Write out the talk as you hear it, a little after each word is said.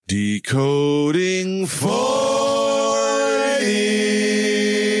Decoding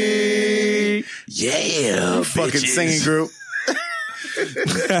 40. Yeah, fucking singing group.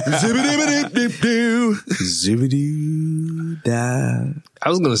 Zibbity-doo-dah. I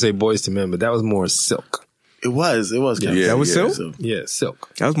was going to say Boys to Men, but that was more Silk. It was. Yeah, that was Silk? Yeah,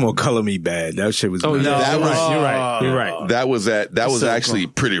 Silk. That was more Color Me Bad. That shit was. Oh, bad. no, that was, you're right. That was actually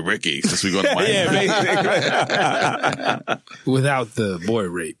Pretty Ricky, since we're going to Miami. Without the boy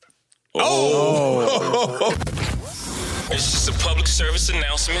rape. Oh. It's just a public service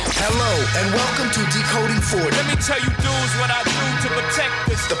announcement. Hello, and welcome to Decoding 40. Let me tell you dudes what I do to protect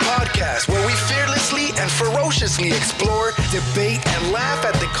this. The podcast where we fearlessly and ferociously explore, debate, and laugh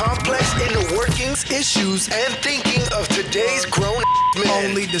at the complex inner workings, issues, and thinking of today's grown men.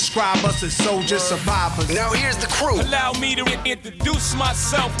 Only describe us as soldier survivors. Now here's the crew. Allow me to introduce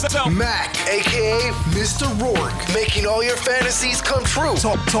myself. Mac, a.k.a. Mr. Rourke, making all your fantasies come true.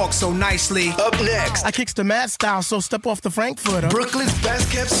 Talk so nicely. Up next, I kicks the mad style, so step off the Frankfurter. Brooklyn's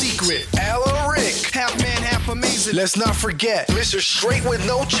best kept secret, Al Rick. Half man, half amazing. Let's not forget Mr. Straight with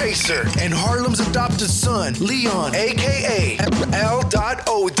No Chaser and Harlem's adopted son, Leon, a.k.a.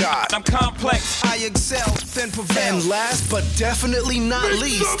 L.O. I'm complex. I excel, then prevail. And last but definitely not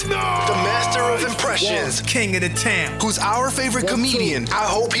least, the master of impressions, King of the town. who's our favorite comedian. I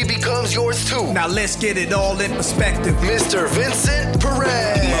hope he becomes yours too. Now let's get it all in perspective. Mr. Vincent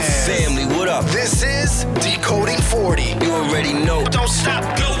Perez. My family, what up? This is Decoding 40. You already know. Don't stop.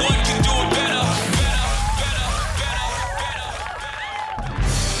 No one can do it better.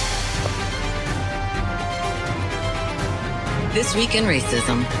 This Week in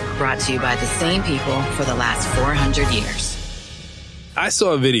Racism, brought to you by the same people for the last 400 years. I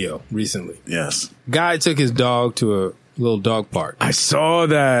saw a video recently. Yes. Guy took his dog to a little dog park. I saw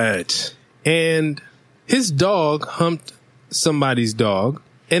that. And his dog humped somebody's dog.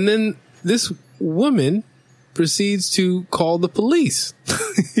 And then this woman proceeds to call the police.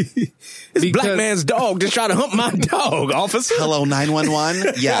 This black man's dog just tried to hump my dog, officer. Hello,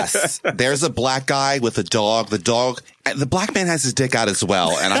 911. Yes, there's a black guy with a dog. The black man has his dick out as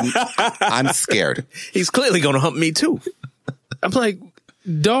well, and I'm scared. He's clearly going to hump me too. I'm like,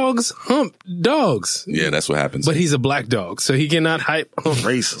 dogs hump dogs. Yeah, that's what happens. But he's a black dog, so he cannot hype.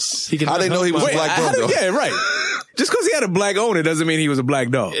 Racist. He How they know he was a black dog, though? Yeah, right. Just because he had a black owner doesn't mean he was a black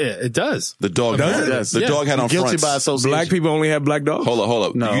dog. Yeah, it does. The dog Does it? The dog had on Guilty fronts. by association. Black people only have black dogs? Hold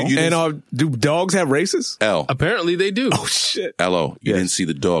up. No. You didn't- And do dogs have races? L. Apparently they do. Oh, shit. Hello. You didn't see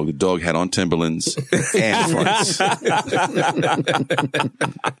the dog. The dog had on Timberlands and fronts.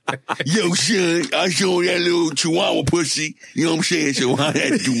 Yo, son, I showed that little chihuahua pussy. You know what I'm saying? So I had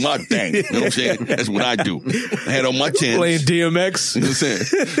to do my thing. You know what I'm saying? That's what I do. I had on my tents. Playing DMX. You know what I'm saying?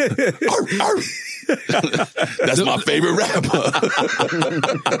 Arr, arr. That's my favorite rapper.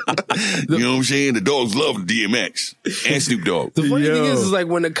 You know what I'm saying? The dogs love DMX and Snoop Dogg. The funny thing is like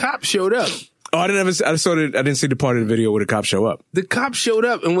when the cop showed up, I didn't see the part of the video where the cops show up. the cop showed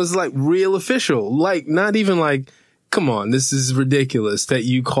up and was like real official. Like, not even like, come on, this is ridiculous that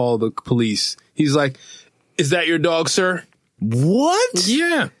you call the police. He's like, is that your dog, sir? What?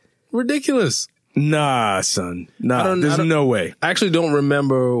 Yeah. Ridiculous. Nah, son. Nah, I there's don't- no way. I actually don't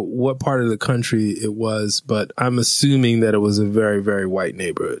remember what part of the country it was, but I'm assuming that it was a very, very white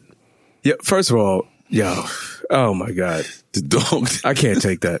neighborhood. Yeah, first of all, oh my God. The dog. I can't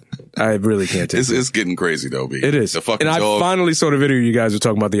take that. I really can't take It's getting crazy though, B. It is. The fucking and dog. I finally saw the video you guys were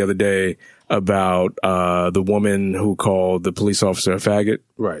talking about the other day about the woman who called the police officer a faggot.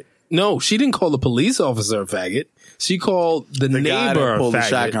 Right. No, she didn't call the police officer a faggot. She called the The guy neighbor that a pulled the faggot.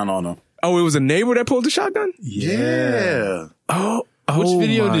 shotgun on him. Oh, it was a neighbor that pulled the shotgun? Yeah. Oh, Which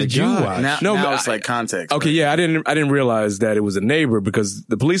video my did you God. watch? Now it's like context. Okay, right? yeah, I didn't realize that it was a neighbor because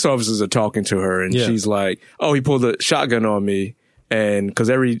the police officers are talking to her and Yeah. she's like, "Oh, he pulled a shotgun on me," and because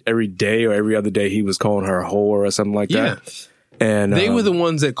every day or every other day he was calling her a whore or something like Yeah. that. And They were the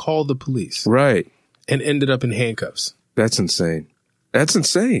ones that called the police right. and ended up in handcuffs. That's insane. That's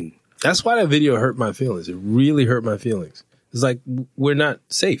insane. That's why that video hurt my feelings. It really hurt my feelings. It's like, we're not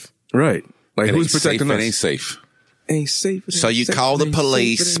safe. Right. Like It who's ain't protecting safe, us? It ain't safe. Ain't safe. So you call the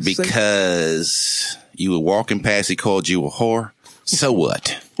police because you were walking past, he called you a whore. So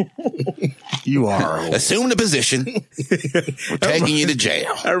what? You are. Assume the position. We're taking you to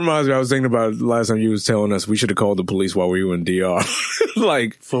jail. That reminds me. I was thinking about last time you was telling us we should have called the police while we were in DR.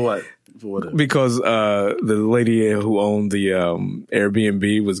 Like For what? For what? because the lady who owned the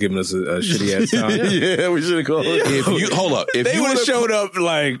Airbnb was giving us a shitty ass time. Yeah, we should have called it. If you hold up, if They you would have would've- showed up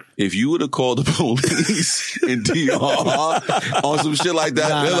like if you would have called the police in DR on some shit like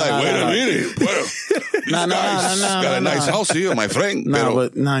that, they're like, wait a minute. Got a nice house here, my friend.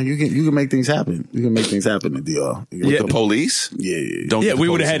 You can make things happen. You can make things happen in DR. With the police? Yeah. Don't Yeah, get the we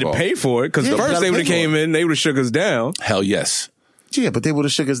would have police had to involved. pay for it because Yeah, first gotta they would have pay for came in, they would have shook us down. Hell yes. Yeah, but they would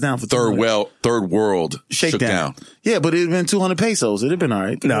have shook us down for Third world shook down. Yeah, but it'd been 200 pesos. It'd have been all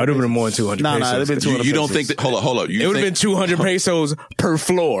right. No, it would have been more than 200 No, pesos. it'd have been 200 You don't pesos. think that? Hold up. It would have been 200 pesos per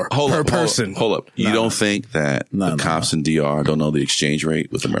floor, per person. Hold up. You don't think that the cops in DR don't know the exchange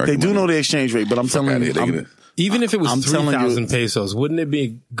rate with American They do money? know the exchange rate, but I'm telling outta you, here. They gonna- Even if it was I'm telling you- 3,000 pesos, wouldn't it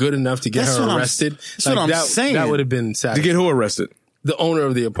be good enough to get That's her what I'm- arrested? that's what I'm saying. That would have been sad. To get who arrested? The owner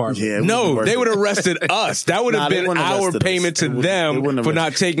of the apartment. Yeah, it No, wouldn't they have would have worked. arrested us. That would have They been wouldn't have our arrested us. payment to They wouldn't them have for not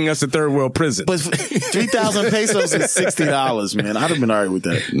arrested us. taking us to third world prison. But 3,000 pesos is $60, man. I'd have been all right with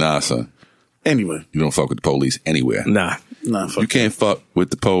that. Nah, son. Anyway, You don't fuck with the police anywhere. Nah. You can't fuck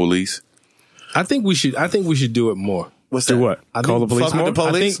with the police. I think we should do it more. What's Do that? what? I Call the think- police fuck more? with the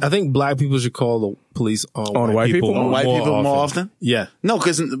police? I think black people should call the police on white people? On white people more often? Yeah. No,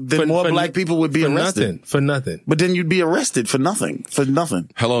 because then more black people would be for arrested. For nothing. But then you'd be arrested for nothing. For nothing.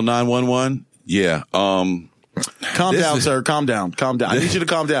 Hello, 911. Yeah. Calm This down, is- sir. Calm down. Calm down. I need you to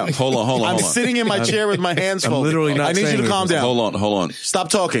calm down. Hold on. I'm sitting in my chair with my hands folded. literally not I need you saying to calm anything. down. Hold on. Stop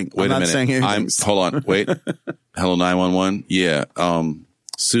talking. Wait I'm a not minute. saying anything. Hold on. Wait. Hello, 911. Yeah.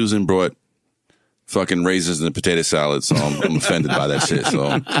 Susan brought fucking raisins and potato salad, so I'm offended by that shit.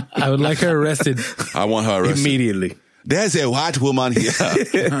 So I would like her arrested. I want her arrested. Immediately. There's a white woman here.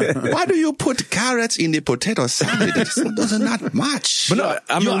 Why do you put carrots in the potato salad? Those are not much. But no,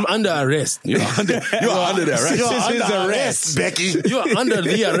 You're under arrest. You're under the arrest. You're This is under arrest. Becky. You're under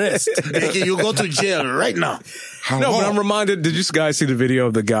the arrest. Becky, you go to jail right now. No, but I'm reminded, did you guys see the video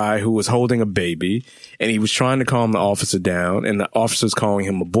of the guy who was holding a baby and he was trying to calm the officer down and the officer's calling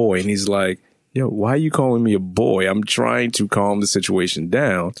him a boy and he's like, yo, why are you calling me a boy? I'm trying to calm the situation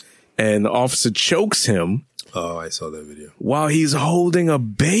down. And the officer chokes him Oh, I saw that video. while he's holding a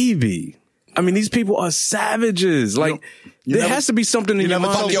baby. I mean, these people are savages. Like, there has to be something in your never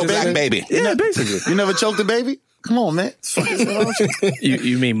mind. fuck your that's black like- baby. Yeah, basically. You never choked a baby? Come on, man.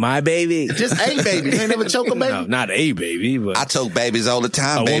 you mean my baby? Just a baby. You ain't never choked a baby? No, not a baby, but I choke babies all the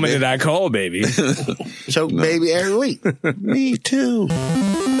time, a baby. woman that I call baby. Choke baby every week. Me too.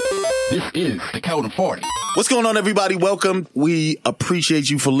 This is the Count of 40. What's going on, everybody? Welcome. We appreciate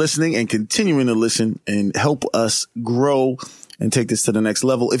you for listening and continuing to listen and help us grow and take this to the next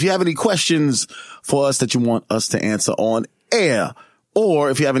level. If you have any questions for us that you want us to answer on air, or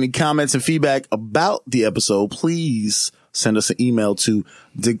if you have any comments and feedback about the episode, please send us an email to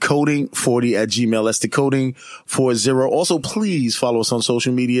decoding40@gmail.com. That's decoding40. Also, please follow us on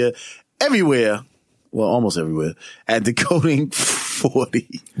social media everywhere. Well, almost everywhere at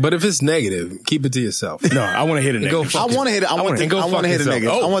decoding40. But if it's negative, keep it to yourself. No, I want to hit a Go negative. fuck I want to hit it. I want to hit a negative.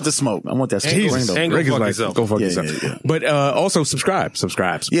 Oh. I want the smoke. I want that smoke. Jesus. Rainbow. And go Rick is fuck like, yourself. go fuck Yeah, yourself. yeah. But also subscribe.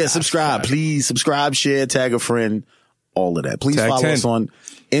 Yeah, subscribe. Please subscribe, share, tag a friend, all of that. Please Tag follow 10. us on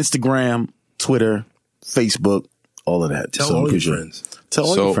Instagram, Twitter, Facebook, all of that. Tell So all your appreciate it. friends. Tell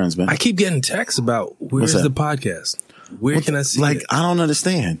all your friends, man. I keep getting texts about where's What's the that? podcast? Where can I see Like, it? I don't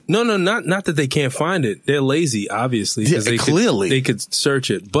understand. No, not that they can't find it. They're lazy, obviously. 'cause Yeah, they clearly. they could search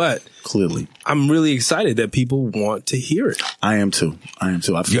it. But Clearly. I'm really excited that people want to hear it. I am too. I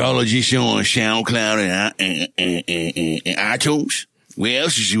feel Y'all are just on SoundCloud and iTunes. Where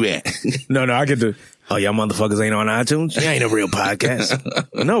else is you at? No, I get the, oh, y'all motherfuckers ain't on iTunes? You ain't a real podcast.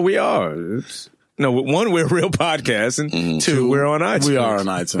 No, we are. No, one, we're a real podcast, and two, we're on iTunes. We are on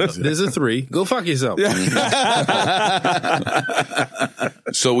iTunes. Yeah. There's a 3. Go fuck yourself.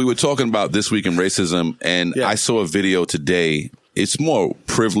 So we were talking about This Week in Racism, and Yeah. I saw a video today. It's more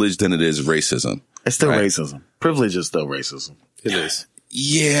privilege than it is racism. It's still Right. racism. Privilege is still racism. It is.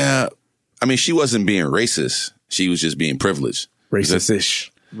 Yeah. I mean, she wasn't being racist. She was just being privileged.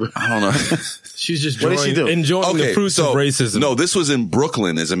 Racist-ish. I don't know. She's just What did she do? enjoying the fruits of racism. No, this was in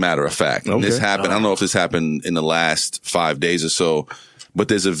Brooklyn, as a matter of fact. And this Okay. happened. I don't know if this happened in the last 5 days or so, but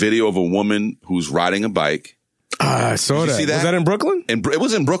there's a video of a woman who's riding a bike. I saw Did you that. see that? Was that in Brooklyn? And it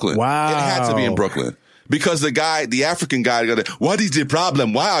was in Brooklyn. Wow. It had to be in Brooklyn. Because the African guy, what is the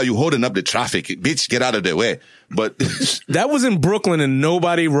problem? Why are you holding up the traffic? Bitch, get out of the way. But That was in Brooklyn and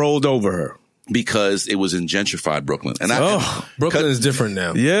nobody rolled over her. because it was in gentrified Brooklyn. And Brooklyn is different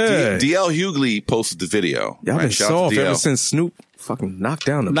now. Yeah. DL Hughley posted the video. Y'all been Shout out to soft ever DL. since Snoop fucking knocked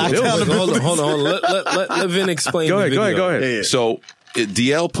down the Knocked building. down the Hold on. Let Vin explain. Go the ahead, video. go ahead. Yeah. So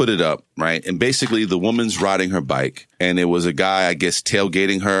DL put it up, right? And basically the woman's riding her bike and it was a guy, I guess,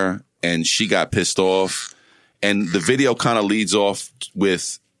 tailgating her and she got pissed off. And the video kind of leads off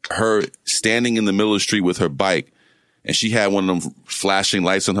with her standing in the middle of the street with her bike and she had one of them flashing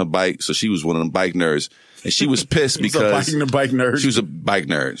lights on her bike. So she was one of them bike nerds. And she was pissed because the bike nerd. she was a bike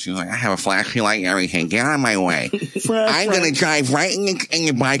nerd. She was like, I have a flashing light and everything. Get out of my way. I'm going to drive right in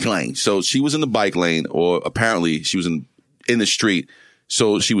your bike lane. So she was in the bike lane, or apparently she was in the street.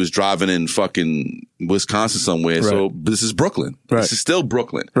 So she was driving in fucking Wisconsin somewhere. Right. So this is Brooklyn. Right. This is still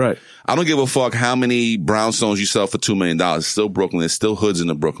Brooklyn. Right. I don't give a fuck how many brownstones you sell for $2 million. It's still Brooklyn. There's still hoods in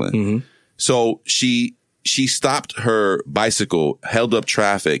the Brooklyn. Mm-hmm. So she stopped her bicycle, held up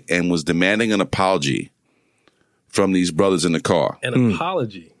traffic, and was demanding an apology from these brothers in the car. An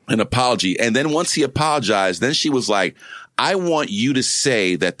apology. An apology. And then once he apologized, then she was like, I want you to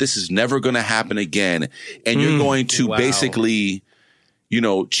say that this is never going to happen again. And you're going to basically, you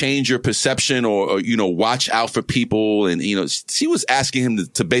know, change your perception or, you know, watch out for people. And, you know, she was asking him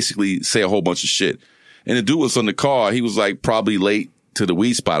to basically say a whole bunch of shit. And the dude was on the car. He was like probably late to the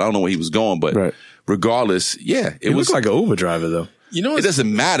weed spot. I don't know where he was going, but regardless, yeah, it was like an Uber driver though. You know, it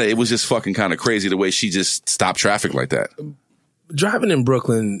doesn't matter. It was just fucking kind of crazy the way she just stopped traffic like that. Driving in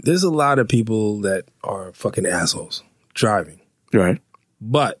Brooklyn, there's a lot of people that are fucking assholes driving. Right.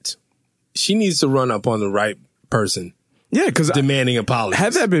 But she needs to run up on the right person. Yeah, because demanding apologies.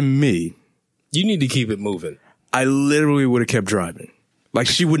 Had that been me, you need to keep it moving. I literally would have kept driving. Like,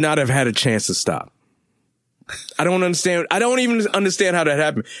 she would not have had a chance to stop. I don't understand. I don't even understand how that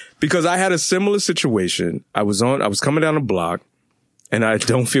happened, because I had a similar situation. I was coming down the block, and I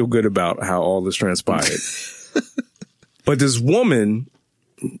don't feel good about how all this transpired. But this woman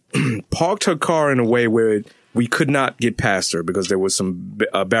parked her car in a way where we could not get past her because there was some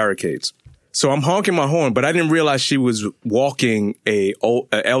barricades. So I'm honking my horn, but I didn't realize she was walking a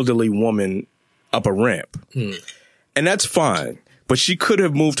elderly woman up a ramp. And that's fine. But she could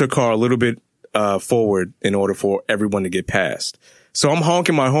have moved her car a little bit forward in order for everyone to get past. So I'm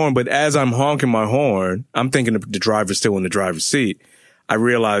honking my horn, but as I'm honking my horn, I'm thinking the driver's still in the driver's seat. I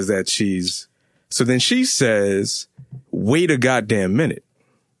realize that so then she says, wait a goddamn minute.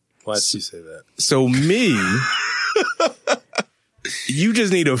 Why'd she say that? So me, you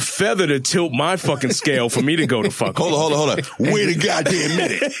just need a feather to tilt my fucking scale for me to go to fuck. Hold on. Wait a goddamn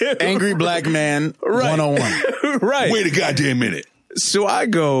minute. Angry black man 101. Right. Wait a goddamn minute. So I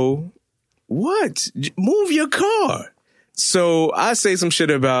go, what? Move your car. So I say some shit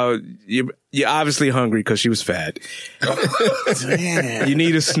about, you're obviously hungry because she was fat. You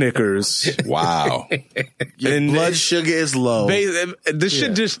need a Snickers. Wow. Your blood sugar is low. This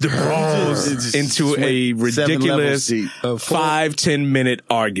shit just devolves into a ridiculous 5-10 minute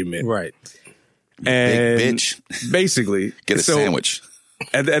argument. Right. And big bitch. Basically. Get a sandwich.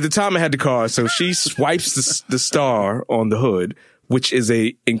 At the time I had the car, so she swipes the star on the hood, which is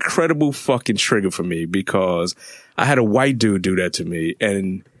a incredible fucking trigger for me, because I had a white dude do that to me,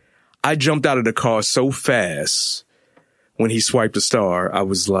 and I jumped out of the car so fast when he swiped the star. I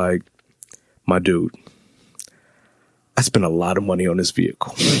was like, my dude, I spent a lot of money on this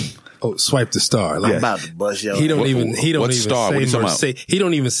vehicle. Oh, swipe the star. I'm about to bust your He don't even say Mercedes. He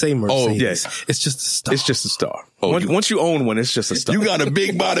don't even say Mercedes. Oh, yes. It's just a star. It's just a star. Oh, once you own one, it's just a star. You got a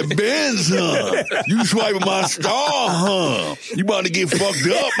big body Benz, huh? You swiping my star, huh? You about to get fucked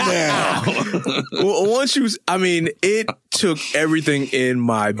up now. Well, it took everything in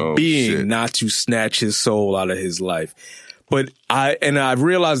my being shit. not to snatch his soul out of his life. But I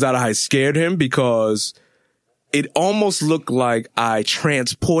realized that I scared him, because it almost looked like I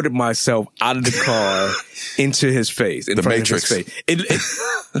transported myself out of the car into his face. In the front Matrix. Of his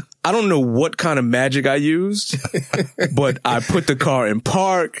face. I don't know what kind of magic I used, but I put the car in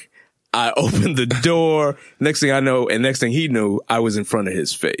park. I opened the door. Next thing I know, and next thing he knew, I was in front of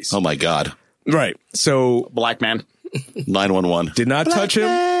his face. Oh my God. Right. So black man. 911. Did not touch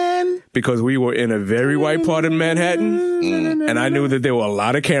him, because we were in a very white part of Manhattan, and I knew that there were a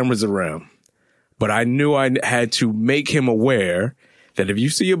lot of cameras around. But I knew I had to make him aware that if you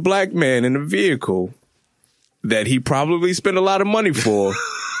see a black man in a vehicle that he probably spent a lot of money for,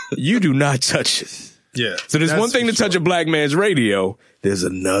 you do not touch it. Yeah. So there's one thing to touch a black man's radio. There's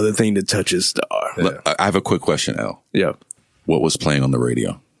another thing to touch his star. I have a quick question, Al. Yeah. What was playing on the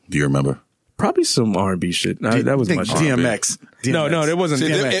radio? Do you remember? Probably some R&B shit. That was my shit. DMX. No, there wasn't. See,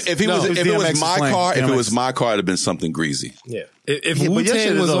 DMX. if it was DMX my playing. car, if it DMX. was my car, it'd have been something greasy. Yeah. If Yeah, but your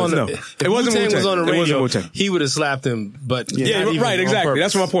shit Wu-Tang is was always- on no. if It wasn't Wu-Tang was Wu-Tang. on the It wasn't radio, Wu-Tang. he would have slapped him, but Yeah, not even right, on exactly. purpose.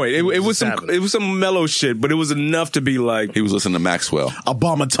 That's my point. It was Just happened. some mellow shit, but it was enough to be like, He was listening to Maxwell. A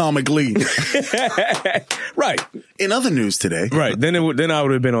bomb atomic lead. right, In other news today. right. Then I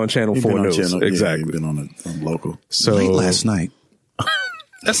would have been on Channel 4 News. Exactly. You've been on local. So Late last night.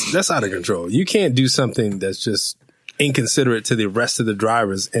 That's out of control. You can't do something that's just inconsiderate to the rest of the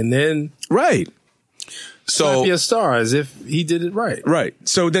drivers, and then right. So Be a star as if he did it right. Right.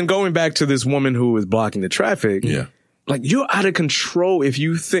 So then going back to this woman who was blocking the traffic. Yeah. Like, you're out of control if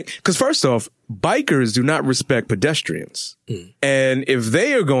you think, because first off, bikers do not respect pedestrians. And if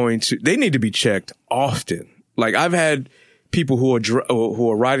they are they need to be checked often. Like, I've had people who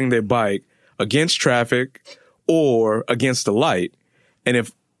are riding their bike against traffic or against the light. And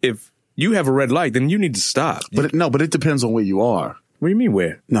if you have a red light, then you need to stop. But it depends on where you are. What do you mean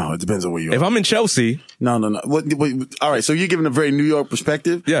where? No, it depends on where you are. If I'm in Chelsea. No. What, all right, so you're giving a very New York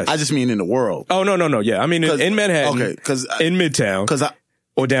perspective? Yes. I just mean in the world. Oh, no. Yeah. I mean, in Manhattan. Okay, because in Midtown.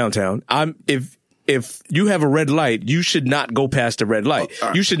 Or downtown. If you have a red light, you should not go past the red light.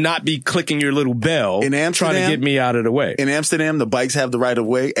 Right. You should not be clicking your little bell in Amsterdam, trying to get me out of the way. In Amsterdam, the bikes have the right of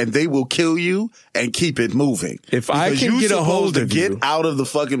way, and they will kill you and keep it moving. If I can get a hold of you, get out of the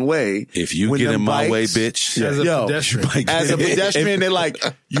fucking way. If you get in my way, bitch. As a pedestrian, they're like,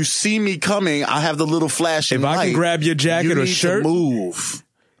 you see me coming, I have the little flashing light. If I can grab your jacket or shirt, move.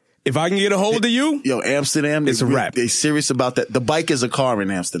 If I can get a hold of you, Amsterdam, it's a wrap. They serious about that. The bike is a car in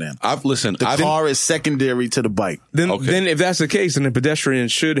Amsterdam. The car is secondary to the bike. Then if that's the case, then the pedestrian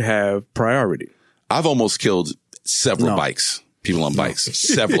should have priority. I've almost killed several people on bikes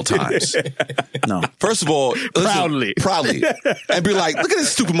several times. No. First of all, proudly, and be like, look at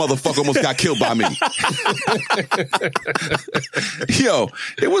this stupid motherfucker almost got killed by me.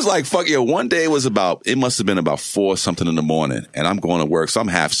 It was like, one day it must have been about 4 something in the morning, and I'm going to work, so I'm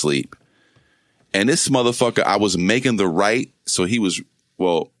half asleep. And this motherfucker, I was making the right, so he was,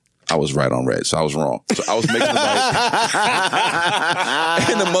 I was right on red, so I was wrong. So I was making the right.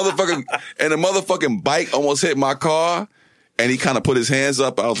 and the motherfucking bike almost hit my car. And he kind of put his hands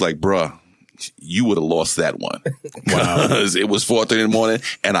up. I was like, bruh, you would have lost that one. Wow. Because it was 4:30 in the morning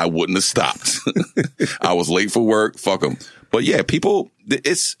and I wouldn't have stopped. I was late for work. Fuck them. But yeah, people,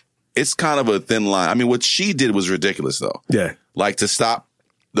 it's kind of a thin line. I mean, what she did was ridiculous though. Yeah. Like to stop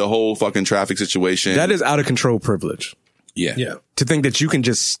the whole fucking traffic situation. That is out of control privilege. Yeah. Yeah. To think that you can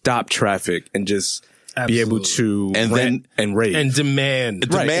just stop traffic and just be able to rant and rage and demand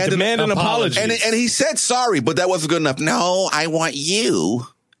an apology. And he said sorry, but that wasn't good enough. No, I want you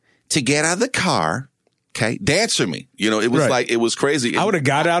to get out of the car. Okay, dance for me. It was like, it was crazy. I would have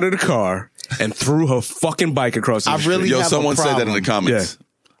got out of the car and threw her fucking bike across the street. Someone said that in the comments. Yeah.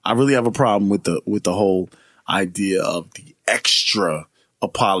 I really have a problem with the whole idea of the extra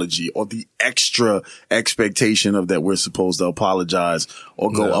apology or the extra expectation of that we're supposed to apologize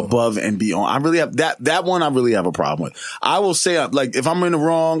or go above and beyond. I really have that one. I really have a problem with. I will say, like, if I'm in the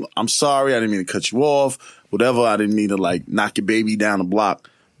wrong, I'm sorry. I didn't mean to cut you off. Whatever. I didn't mean to like knock your baby down the block,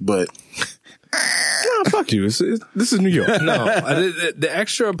 but. No, fuck you. This is New York. No, the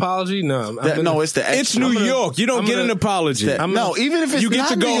extra apology. No, it's the extra. It's New York. You don't get an apology. No, even if it's you get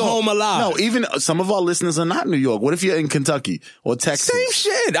to go home alive. No, even some of our listeners are not New York. What if you're in Kentucky or Texas? Same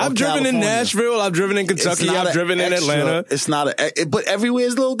shit. I've driven in Nashville. I've driven in Kentucky. I've driven in Atlanta. It's not but everywhere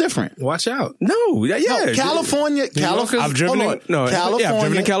is a little different. Watch out. No, California. I've driven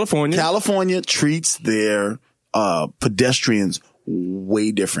in California. California treats their pedestrians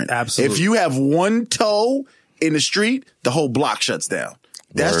way different. Absolutely. If you have one toe in the street, the whole block shuts down.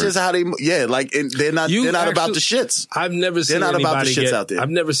 That's just how they. Yeah, like they're not about the shits. I've never seen about the shits out there.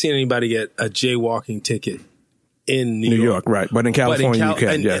 I've never seen anybody get a jaywalking ticket in New York. Right? But in California, you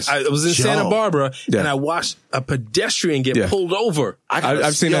can. Yes, I was in Santa Barbara and I watched a pedestrian get pulled over.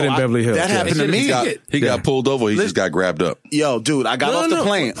 I've seen that in Beverly Hills. That happened to me. He got pulled over. He just got grabbed up. Yo, dude, I got off the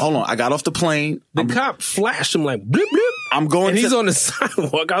plane. Hold on, I got off the plane. The cop flashed him like bloop bloop. I'm going. And he's on the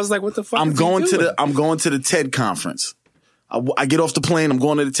sidewalk. I was like, "What the fuck?" I'm going to the TED conference. I get off the plane. I'm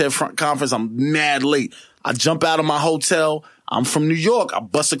going to the TED conference. I'm mad late. I jump out of my hotel. I'm from New York. I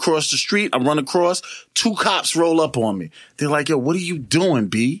bust across the street. I run across. 2 cops roll up on me. They're like, "Yo, what are you doing,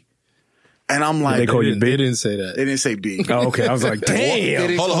 B?" And I'm like, they call you B? They didn't say that. They didn't say B. Oh, okay. I was like,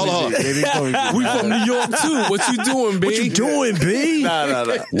 damn. Hold on. They didn't call me B. We from New York too. What you doing, B? What you doing, B? Nah.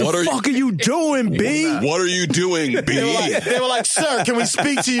 What the fuck are you doing, B? What are you doing, B? They were like, "Sir, can we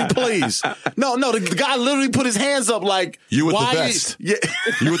speak to you, please?" No. The guy literally put his hands up like, "You with the vest? Yeah.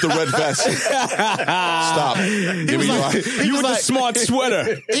 You with the red vest? Stop! Give me you with the smart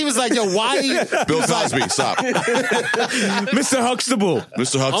sweater." He was like, "Yo, why?" Bill Cosby, stop! Mr. Huxtable.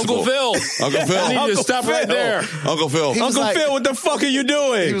 Mr. Huxtable. Uncle Phil. Uncle Phil. I need you to stop right there. Uncle Phil. Uncle Phil, what the fuck are you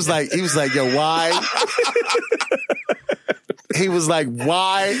doing? He was like, "Yo, why?" he was like,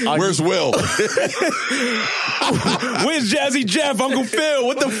 why are Where's Will? Where's Jazzy Jeff? Uncle Phil?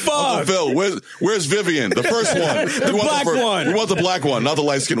 What the fuck? Uncle Phil, where's Vivian? The first one. The black one. We want the black one, not the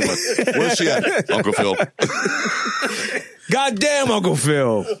light skinned one. Where's she at? Uncle Phil. Goddamn, Uncle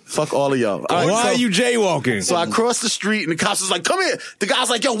Phil. fuck all of y'all. All right, Why so- are you jaywalking? So I crossed the street and the cops was like, come here. The guy's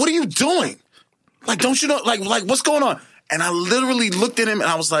like, yo, what are you doing? Like, don't you know, like, what's going on? And I literally looked at him and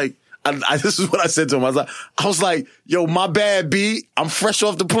I was like, this is what I said to him. I was like, yo, my bad, B. I'm fresh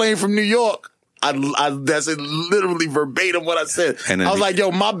off the plane from New York. That's literally verbatim what I said. And then I was like,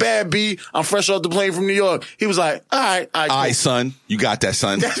 yo, my bad, B. I'm fresh off the plane from New York. He was like, all right. All right, son. You got that,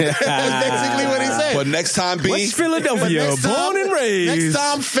 son. That's basically what he said. But next time, B. West Philadelphia, Next time- born and raised. Next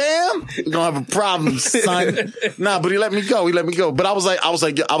time, fam, we're gonna have a problem, son. Nah, but he let me go. But I was like,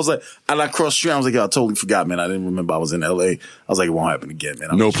 and I crossed the street. I was like, yo, I totally forgot, man. I didn't remember I was in LA. I was like, it won't happen again,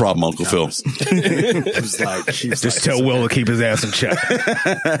 man. No problem, Uncle Phil. Just tell Will to keep his ass in check.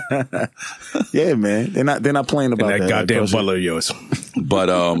 Yeah, man. They're not playing about that goddamn butler of yours. But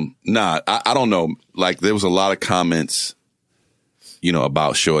I don't know. Like there was a lot of comments,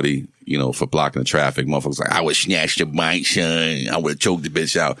 about Shorty, for blocking the traffic. Motherfuckers like, I would snatch the bike, son. I would have choked the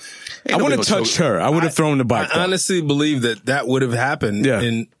bitch out. I would have touched her. I would have thrown the bike. I honestly believe that would have happened. Yeah.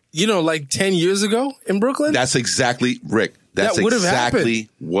 In like 10 years ago in Brooklyn. That's exactly, Rick. That's That would have exactly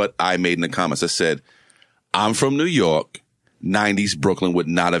what I made in the comments. I said, I'm from New York. 90s Brooklyn would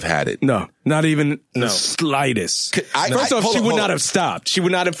not have had it. No, not even the slightest. First off, she would not have stopped. She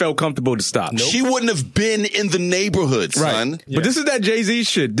would not have felt comfortable to stop. She wouldn't have been in the neighborhood, son. Right. But this is that Jay-Z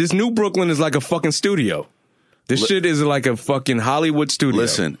shit. This new Brooklyn is like a fucking studio. This shit is like a fucking Hollywood studio.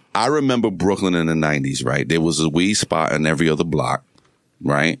 Listen, I remember Brooklyn in the 90s, right? There was a weed spot on every other block,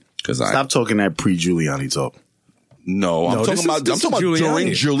 right? Stop talking that pre-Giuliani talk. No, I'm talking about during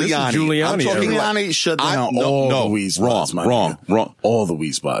Giuliani. Giuliani. I'm talking Giuliani shut down all the weed spots. Wrong. All the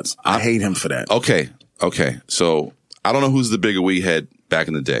weed spots. I hate him for that. Okay. So I don't know who's the bigger weed head back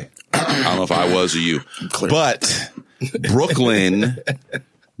in the day. I don't know if I was or you, but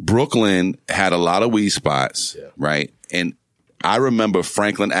Brooklyn had a lot of weed spots, right? And I remember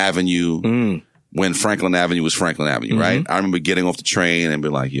Franklin Avenue. When Franklin Avenue was Franklin Avenue, right? I remember getting off the train and be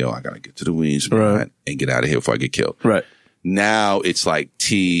like, yo, I got to get to the weed spot and get out of here before I get killed. Right. Now it's like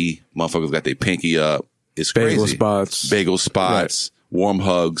motherfuckers got their pinky up. It's crazy. Bagel spots, warm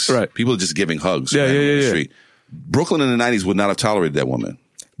hugs. Right. People are just giving hugs. Yeah. The street. Brooklyn in the 90s would not have tolerated that woman.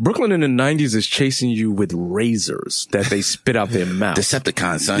 Brooklyn in the 90s is chasing you with razors that they spit out their mouth.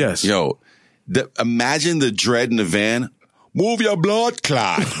 Decepticons, son. Yes. Yo, imagine the dread in the van. Move your blood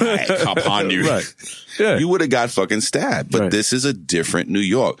clot upon you. Right. Yeah. You would have got fucking stabbed. But this is a different New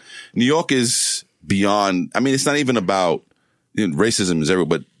York. New York is beyond, it's not even about racism is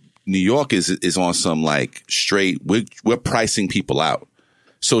everywhere, but New York is on some like straight, we're pricing people out.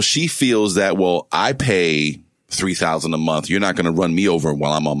 So she feels that, well, I pay $3,000 a month. You're not going to run me over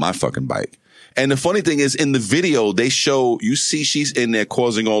while I'm on my fucking bike. And the funny thing is in the video, you see she's in there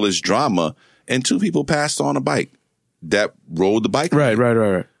causing all this drama and two people passed on a bike that rode the bike.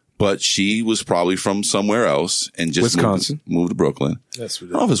 Right. But she was probably from somewhere else and just moved to Brooklyn. That's ridiculous. I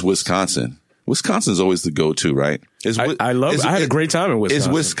don't know if it's Wisconsin. Wisconsin's always the go-to, right? I love it. I had a great time in Wisconsin.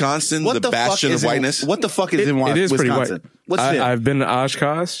 Is Wisconsin the bastion of whiteness? What the fuck is in Wisconsin? It is pretty white. What's there? I've been to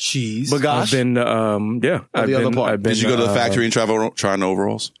Oshkosh. Cheese. Bagash? I've been, Did you go to the factory and try on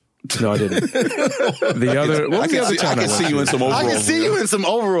overalls? No, I didn't. The other, what was the other time I can see you in some overalls. I can see you in some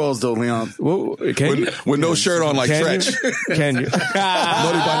overalls, though, Leon. Well, can you? With no shirt on like Can Tretch. you? Can you?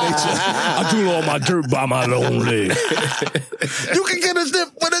 Naughty by nature. I do all my dirt by my own leg. You can get a dip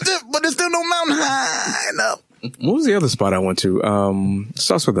with a dip, but there's still no mountain high enough. What was the other spot I went to? It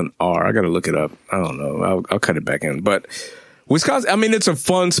starts with an R. I got to look it up. I don't know. I'll cut it back in. But Wisconsin, it's a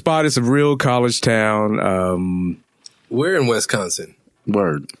fun spot. It's a real college town. We're in Wisconsin.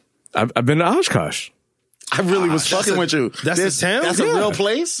 Word. I've been to Oshkosh. I really was fucking with you. That's the town? That's a real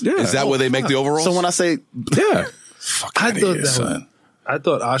place? Yeah. Is that where they make the overalls? So when I say, Yeah. I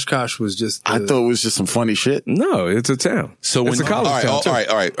thought Oshkosh was just. I thought it was just some funny shit. No, it's a town. So it's a college town.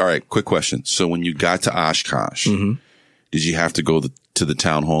 All right. Quick question. So when you got to Oshkosh, did you have to go to the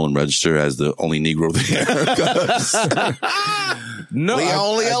town hall and register as the only Negro there? No, we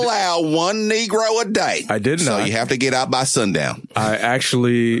only allow one Negro a day. I did not. So you have to get out by sundown. I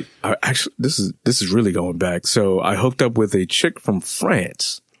actually, this is really going back. So I hooked up with a chick from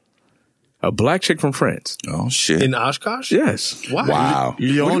France, a black chick from France. Oh shit! In Oshkosh? Yes. Why? Wow. What do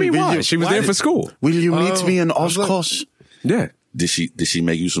you mean why? She was there for school. Will you meet me in Oshkosh? Yeah. Did she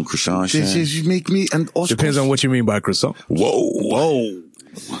make you some croissants? Did you make me an Oshkosh? Depends on what you mean by croissant. Whoa.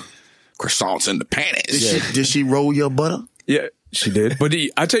 Croissants in the panties. Did she roll your butter? Yeah, she did. But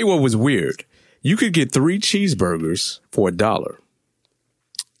I tell you what was weird. You could get 3 cheeseburgers for $1.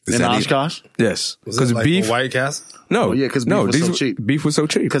 In Oshkosh? Yes. Was it like beef. a White Castle? No, Oh, yeah, 'cause beef was so cheap. Beef was so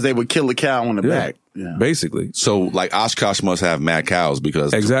cheap. Because they would kill the cow on the back. Yeah. Basically. So like Oshkosh must have mad cows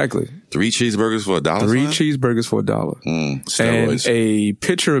because Exactly. 3 cheeseburgers for $1. 3 cheeseburgers for $1. And Steroids. a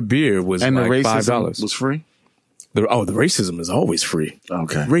pitcher of beer was And the like racism $5. was free? The racism is always free.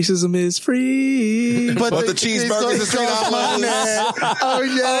 Okay. Racism is free. But the cheeseburgers is $3. Oh,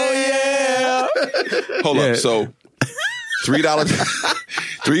 yeah. Hold up. So $3,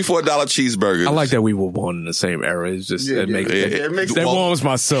 $4 cheeseburgers. I like that we were born in the same era. It's just, it makes makes that warms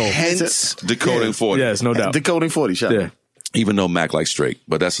my soul. Hence decoding 40. Yes, no doubt. Decoding 40, shut Yeah. up. Even though Mac likes Drake,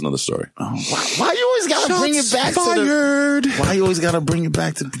 but that's another story. Why you always gotta bring it back fired. to the... Why you always gotta bring it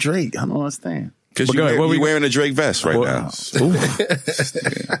back to Drake? I don't understand. Because But go ahead, you're wearing a Drake vest right now.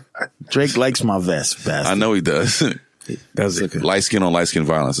 Drake likes my vest, bastard. I know he does. That's it. Light skin on light skin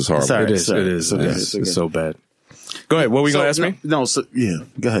violence is horrible. Sorry. It is. Sorry. It is. Okay, It is. okay. It's so bad. Go ahead. What were you going to ask me? No, so, yeah,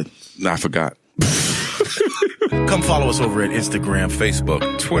 go ahead. Nah, I forgot. Come follow us over at Instagram,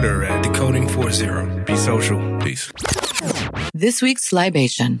 Facebook, Twitter at Decoding40. Be social. Peace. This week's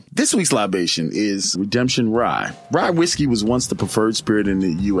libation. This week's libation is Redemption Rye. Rye whiskey was once the preferred spirit in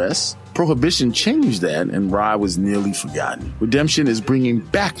the U.S. Prohibition changed that, and rye was nearly forgotten. Redemption is bringing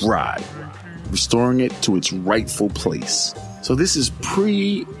back rye, restoring it to its rightful place. So this is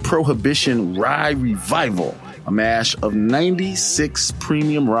pre-prohibition rye revival, a mash of 96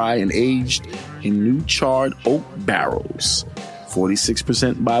 premium rye and aged in new charred oak barrels.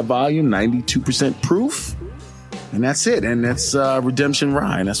 46% by volume, 92% proof. And that's it. And that's Redemption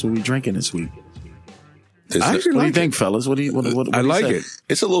Rye. And that's what we're drinking this week. What do you think, fellas? What do you I like say? it.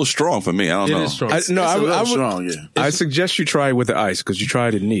 It's a little strong for me. I don't know. It is strong. It's a little strong, yeah. I suggest you try it with the ice because you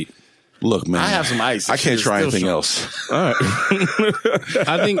tried it neat. Look, man. I have some ice. I can't It's try still anything strong. else. All right.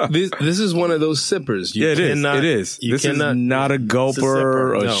 I think this is one of those sippers. You Yeah, it is. cannot, It is. You This is cannot, not a gulper sipper,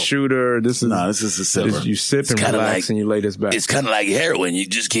 or a no. shooter. This is This is a sipper. You sip and kinda relax like- and you lay this back. It's kind of like heroin. You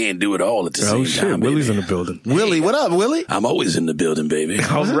just can't do it all at the Oh same shit! time. Willie's baby. in the building. Willie, what up, Willie? I'm always in the building, baby.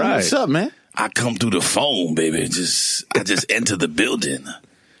 All right. What's up, man? I come through the phone, baby. I just enter the building.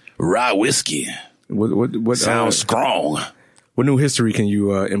 Rye whiskey What sounds strong. what new history can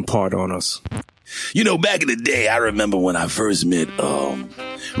you impart on us? You know, back in the day, I remember when I first met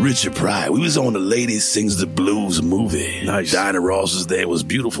Richard Pryor. We was on the Ladies Sings the Blues movie. Nice. Diana Ross was there. It was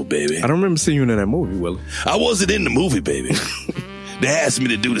beautiful, baby. I don't remember seeing you in that movie, Willie. I wasn't in the movie, baby. They asked me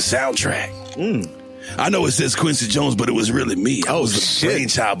to do the soundtrack. I know it says Quincy Jones, but it was really me. I was the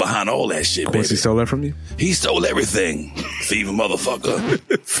brainchild behind all that shit, baby. Quincy stole that from you? He stole everything. Thieving motherfucker.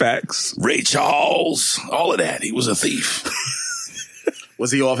 Facts. Ray Charles, all of that. He was a thief.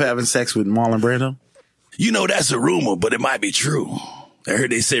 Was he off having sex with Marlon Brando? You know, that's a rumor, but it might be true. I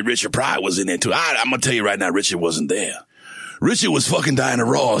heard they said Richard Pryor was in there too. I'm going to tell you right now, Richard wasn't there. Richard was fucking Diana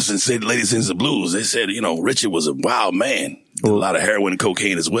Ross and said Ladies Sings the Blues. They said, you know, Richard was a wild man. Did a lot of heroin and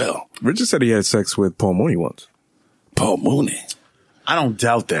cocaine as well. Richard said he had sex with Paul Mooney once. Paul Mooney. I don't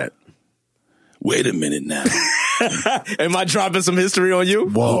doubt that. Wait a minute now. Am I dropping some history on you?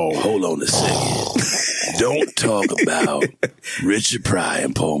 Whoa. Hold on a second. Don't talk about Richard Pryor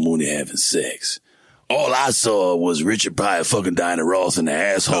and Paul Mooney having sex. All I saw was Richard Pryor fucking Diana Ross in the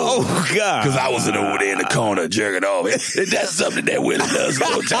asshole. Oh, God. Because I was over there in the corner jerking off. That's something that Willie does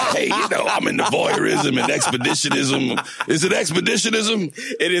all the time. Hey, you know, I'm into voyeurism and expeditionism. Is it expeditionism?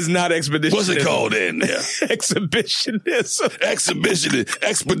 It is not expeditionism. What's it called then? Yeah. Exhibitionism.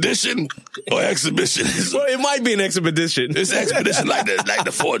 Expedition or exhibitionism? Well, it might be an expedition. It's expedition like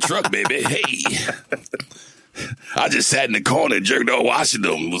the Ford truck, baby. Hey. I just sat in the corner and jerked off watching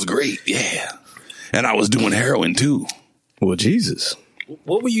them. It was great. Yeah. And I was doing heroin too. Well, Jesus.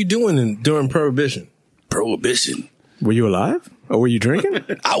 What were you doing during Prohibition? Prohibition. Were you alive? Or were you drinking?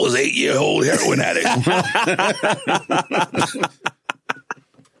 I was 8-year-old heroin addict.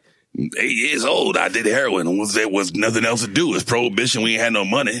 8 years old, I did heroin. There was nothing else to do. It was Prohibition. We ain't had no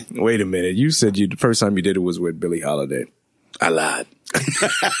money. Wait a minute. You said the first time you did it was with Billie Holiday. I lied.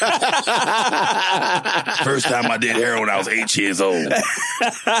 First time I did heroin, I was 8 years old.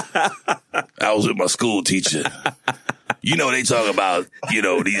 I was with my school teacher. You know, they talk about, you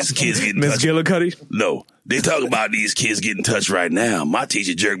know, these kids getting Miss touched. Gillicuddy? No, they talk about these kids getting touched right now. My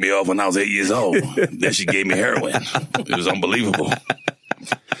teacher jerked me off when I was 8 years old. Then she gave me heroin. It was unbelievable.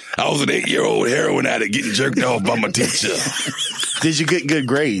 I was an 8-year-old heroin addict getting jerked off by my teacher. Did you get good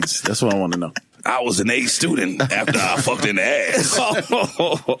grades? That's what I want to know. I was an A student after I fucked in the ass.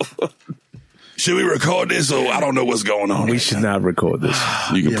 Should we record this? Or I don't know what's going on. We should not record this.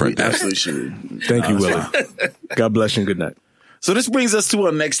 You can Yeah, print we that. absolutely should. Thank you, Willie. God bless you and good night. So this brings us to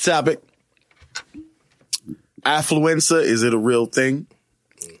our next topic. Affluenza, is it a real thing?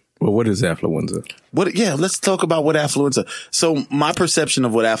 Well, what is affluenza? Yeah, let's talk about what affluenza. So my perception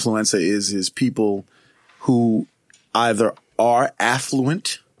of what affluenza is people who either are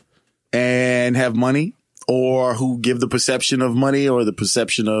affluent and have money, or who give the perception of money or the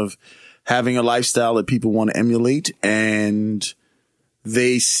perception of having a lifestyle that people want to emulate, and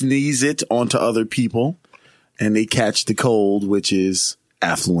they sneeze it onto other people and they catch the cold, which is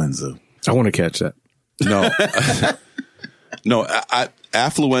affluenza. I want to catch that. No, no.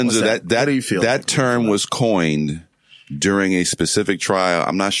 Affluenza. What's that? How do you feel? That term was coined during a specific trial.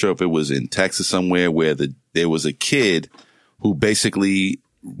 I'm not sure if it was in Texas somewhere, where there was a kid who basically,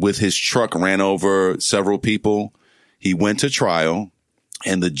 with his truck, ran over several people. He went to trial,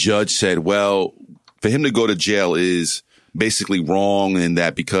 and the judge said, "Well, for him to go to jail is basically wrong, in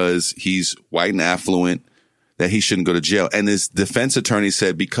that because he's white and affluent, that he shouldn't go to jail." And his defense attorney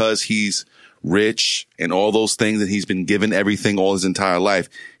said, because he's rich and all those things, and he's been given everything all his entire life,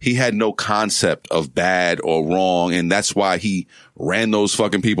 he had no concept of bad or wrong, and that's why he ran those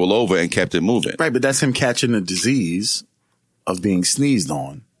fucking people over and kept it moving. Right, but that's him catching the disease of being sneezed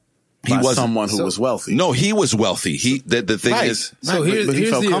on. He by wasn't someone who was wealthy. No, he was wealthy. The thing Right. is, So Right, but he here's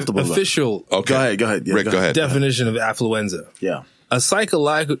felt the comfortable, though. official okay. Go ahead. Yeah, Rick, go ahead. definition of affluenza. Yeah. A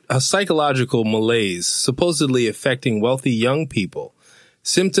psychological malaise supposedly affecting wealthy young people,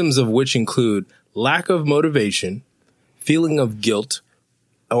 symptoms of which include lack of motivation, feeling of guilt,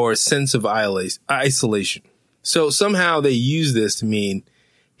 or a sense of isolation. So somehow they use this to mean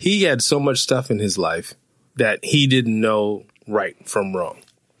he had so much stuff in his life that he didn't know right from wrong.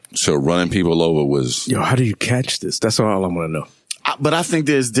 So running people over was Yo, how do you catch this? That's all I want to know. But I think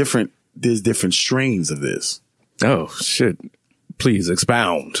there's different strains of this. Oh, shit. Please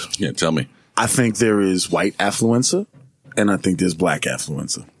expound. yeah. Tell me. I think there is white affluenza, and I think there's black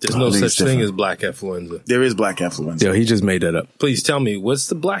affluenza. There's I no think such it's thing different. as black affluenza. There is black affluenza. Yo, he just made that up. Please tell me, what's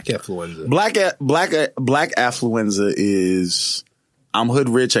the black affluenza? Black affluenza is, I'm hood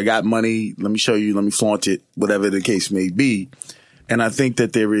rich, I got money, let me show you, let me flaunt it, whatever the case may be. And I think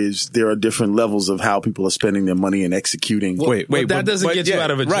that there are different levels of how people are spending their money and executing. Wait, that doesn't get you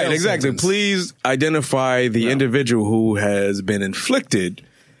out of a jail right? Exactly. sentence. Please identify the individual who has been inflicted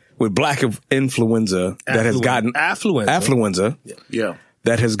with black influenza that has gotten affluenza Yeah.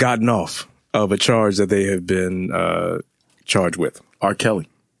 that has gotten off of a charge that they have been charged with. R. Kelly.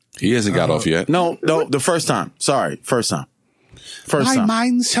 He hasn't got off yet. No, the first time. Sorry, first time. First time.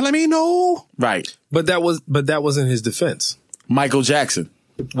 mind's telling me no. Right. But that wasn't his defense. Michael Jackson.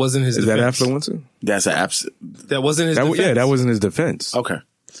 Wasn't his Is defense. that affluenza? That's an That wasn't his defense. Yeah, that wasn't his defense. Okay.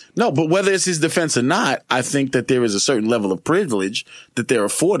 No, but whether it's his defense or not, I think that there is a certain level of privilege that they're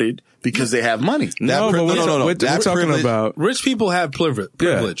afforded because they have money. No, but we're talking privilege- about Rich people have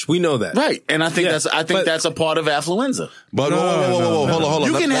privilege. We know that. Right. And I think Yeah, that's a part of affluenza. But whoa, hold on.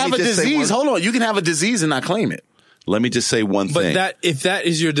 You Let- can let have me a just say disease. one- Hold on. You can have a disease and not claim it. Let me just say one thing. But if that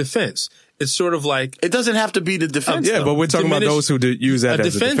is your defense, it's sort of like It doesn't have to be the defense. yeah, though. but we're talking about those who use that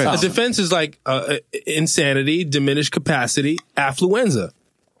as a defense. A defense is like insanity, diminished capacity, affluenza.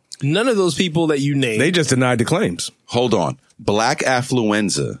 None of those people that you named. They just denied the claims. Hold on. Black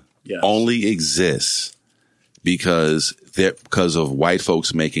affluenza Yes. only exists because of white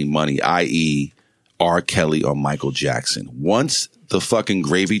folks making money, i.e. R. Kelly or Michael Jackson. Once the fucking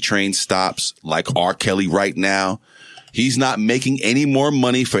gravy train stops, like R. Kelly right now, he's not making any more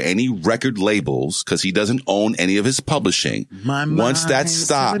money for any record labels because he doesn't own any of his publishing. Once that mind's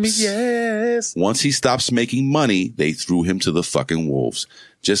telling me stops, yes. once he stops making money, they threw him to the fucking wolves.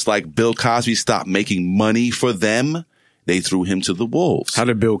 Just like Bill Cosby stopped making money for them, they threw him to the wolves. How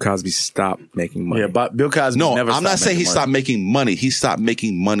did Bill Cosby stop making money? Yeah, but Bill Cosby No, never I'm not saying he stopped making money. He stopped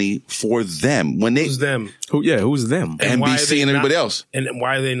making money for them. When they Who's them? Who's them? And why are NBC they and everybody not- else. And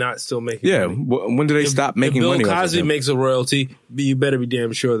why are they not still making Yeah, money? when did they stop making if money? Bill off of Cosby him? makes a royalty, you better be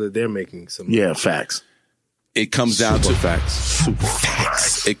damn sure that they're making some money. Yeah, facts. It comes down to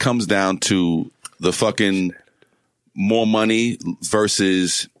facts. It comes down to the fucking more money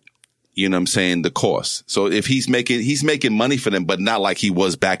versus, you know what I'm saying, the cost. So if he's making money for them, but not like he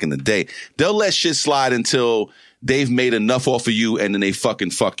was back in the day. They'll let shit slide until they've made enough off of you and then they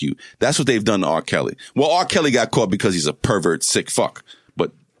fucking fuck you. That's what they've done to R. Kelly. Well, R. Kelly got caught because he's a pervert, sick fuck.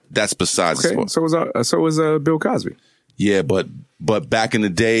 But that's besides the Okay, point. so was Bill Cosby. Yeah, but back in the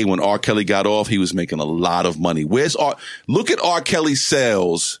day when R. Kelly got off, he was making a lot of money. Look at R. Kelly's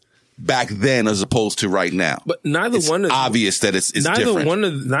sales back then as opposed to right now. But neither It's one of obvious that it's neither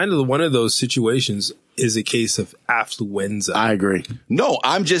different. neither one of those situations is a case of affluenza. I agree. No,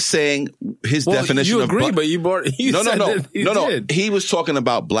 I'm just saying his definition you of agree, but you said that he did. He was talking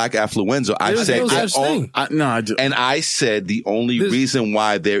about black affluenza. I There's said no such thing. I do. and I said the only reason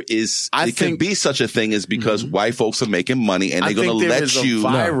why there is it can be such a thing is because white folks are making money and they're going to let you.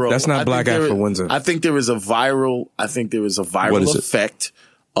 Viral, that's not black affluenza. I think there is a viral. I think there is a What viral is it? effect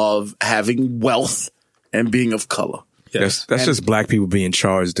of having wealth and being of color. Yes. That's just black people being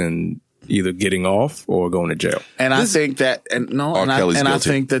charged and either getting off or going to jail. And I think that, I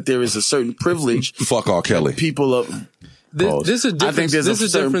think that there is a certain privilege. Fuck R. Kelly. People of. This is a I think difference. there's a This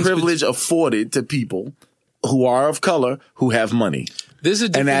is certain difference privilege afforded to people who are of color who have money. This is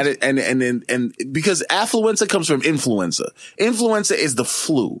And difference. and because affluenza comes from influenza. Influenza is the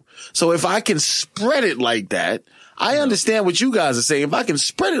flu. So if I can spread it like that, I understand what you guys are saying. If I can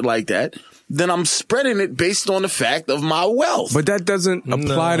spread it like that, then I'm spreading it based on the fact of my wealth. But that doesn't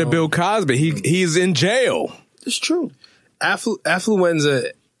apply to Bill Cosby. He's in jail. It's true.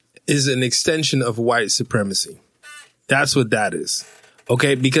 Affluenza is an extension of white supremacy. That's what that is.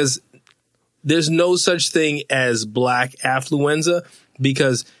 Okay, because there's no such thing as black affluenza,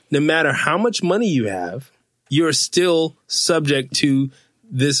 because no matter how much money you have, you're still subject to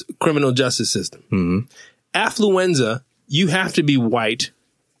this criminal justice system. Mm-hmm. Affluenza, you have to be white,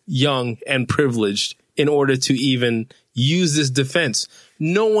 young, and privileged in order to even use this defense.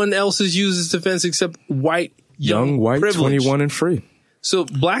 No one else has used this defense except white, Young, white, privileged. 21 and free. So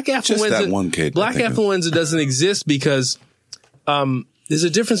black affluenza, that one kid, black I think. affluenza doesn't exist because there's a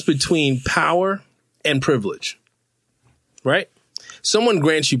difference between power and privilege, right? Someone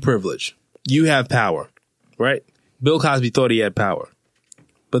grants you privilege. You have power, right? Bill Cosby thought he had power,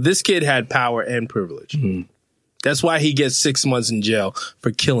 but this kid had power and privilege. Mm-hmm. That's why he gets 6 months in jail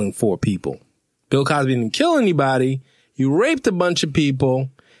for killing 4 people. Bill Cosby didn't kill anybody. He raped a bunch of people,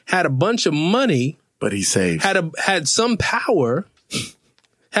 had a bunch of money, But he saved. had some power,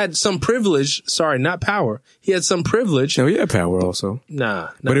 had some privilege. Sorry, not power. He had some privilege. No, he had power also. Nah,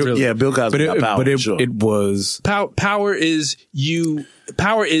 not But it- really. Yeah, Bill Cosby got power. It was Power is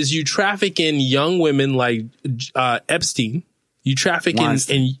you traffic in young women like Epstein. You traffic in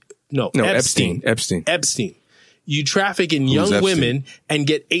Epstein. Epstein. You traffic in Who's young Epstein? women and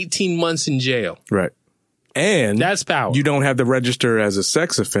get 18 months in jail. Right. And That's power. you don't have to register as a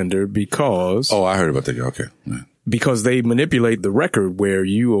sex offender because Oh, I heard about that. Okay. Yeah. because they manipulate the record where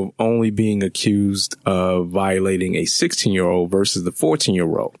you are only being accused of violating a 16-year-old versus the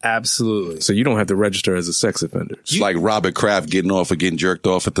 14-year-old. Absolutely. So you don't have to register as a sex offender. It's like Robert Kraft getting off or getting jerked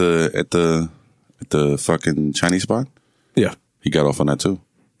off at the fucking Chinese spot. Yeah. He got off on that too.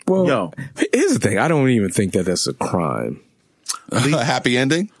 Well, here's the thing. I don't even think that that's a crime. A happy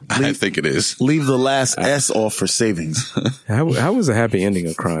ending? I think it is. Leave the last S off for savings. How is a happy ending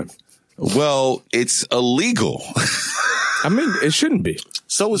a crime? Well, it's illegal. I mean, it shouldn't be.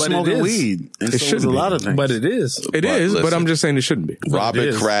 So is But it smoking is. weed. And It so is shouldn't a be. lot of things. But it is. It is, but listen. I'm just saying it shouldn't be. Robert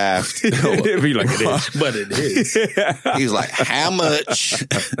is. Kraft. It'd be like it is. But it is. He's like, how much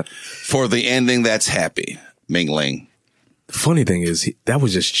for the ending that's happy? Ming Ling. Funny thing is, that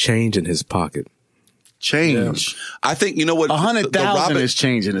was just change in his pocket. change. I think, you know what? 100,000 is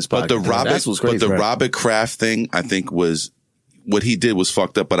change in his pocket. But the That's what's crazy. Robert Kraft thing, I think was, what he did was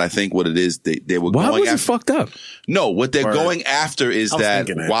fucked up, but I think what it is, they were Why going was it after. fucked up? No, what they're Word. going after is I was that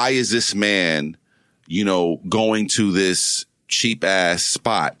thinking that. why is this man, going to this cheap ass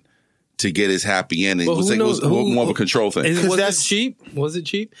spot to get his happy ending? But It was who like, it was knows- more of a control thing. Was it that's- cheap? Was it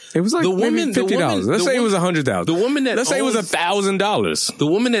cheap? It was like The maybe woman- the $50. woman- Let's the say it was woman- $100,000. the woman that Let's say it was owns- $1,000. The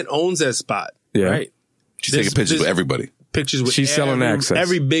woman that owns that spot, Yeah. right? She's taking pictures with everybody. Pictures with She's selling access.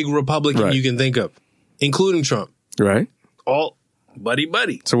 every big Republican Right. you can think of, including Trump. Right. All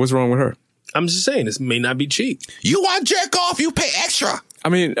buddy. So what's wrong with her? I'm just saying this may not be cheap. You want jerk off, you pay extra. I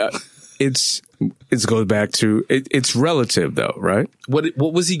mean, it goes back to it's relative though, right? What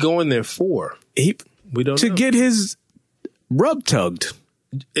was he going there for? We don't to know. get his rub tugged.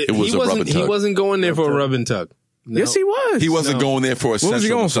 It was he a rub wasn't. and He tug. wasn't going there for a rub and tug. No. Yes, he was. He wasn't going there for a What was he sensual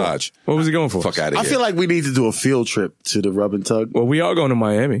going massage. for? What was he going for? Fuck out of I here. feel like we need to do a field trip to the rub and tug. Well, we are going to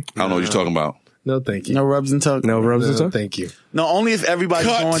Miami. I don't know what you're talking about. No, thank you. No rubs and tug. No rubs and No, stuff? thank you. No, only if everybody's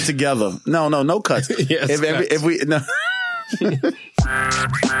Cut. going together. No cuts. Yes, cuts. if we no.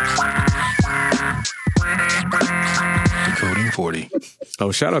 Decoding 40.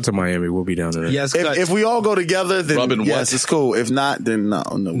 Oh, shout out to Miami. We'll be down there. Yes, If we all go together, then Rubbing yes, what? it's cool. If not, then no.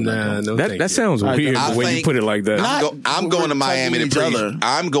 nah, no, thank That you. sounds I- weird I the way you think- put it like that. I'm going to Miami to each praise. other.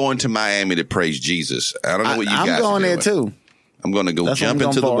 I'm going to Miami to praise Jesus. I don't know what you guys. I'm going are there doing. too. I'm going to go That's what jump I'm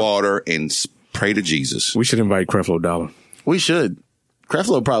into the going for. water and pray to Jesus. We should invite Creflo Dollar. We should. Creflo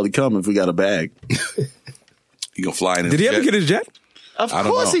will probably come if we got a bag. You gonna fly in his Did he ever jet? get his jet? Of I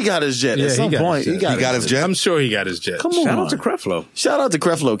don't course know. he got his jet. Yeah, At some he got point, his jet. He got his jet? I'm sure he got his jet. Come on. Shout out to Creflo Shout out to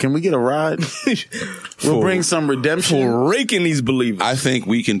Creflo. Can we get a ride? We'll bring some redemption. for raking these believers. I think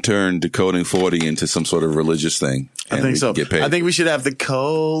we can turn Decoding 40 into some sort of religious thing. I and think we so. can Get paid. I think we should have the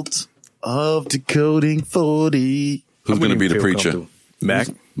cult of Decoding 40. Who's going to be the feel preacher? comfortable. Mac.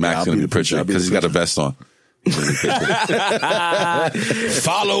 Mac's I'll going be to be the preacher I'll be because the he's got a vest on.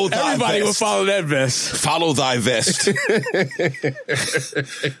 Follow thy Everybody will vest. follow that vest. Follow thy vest.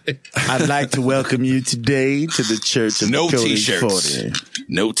 I'd like to welcome you today to the Church of No Decoding t-shirts. 40.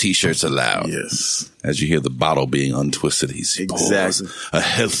 No t-shirts allowed. Yes. As you hear the bottle being untwisted, he's Exactly. a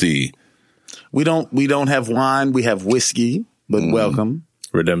healthy. We don't have wine. We have whiskey, but welcome.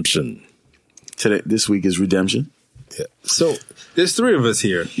 Redemption. Today, this week is redemption. So there's 3 of us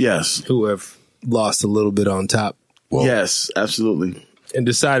here Yes. who have lost a little bit on top Whoa. Yes, absolutely. and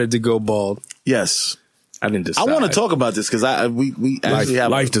decided to go bald. Yes. I didn't decide. I want to talk about this because we actually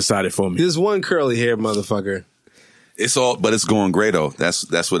have Life decided for me. There's one curly hair motherfucker. It's all, but it's going great though.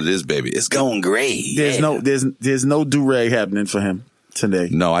 That's what it is, baby. It's going great. there's no do-rag happening for him today.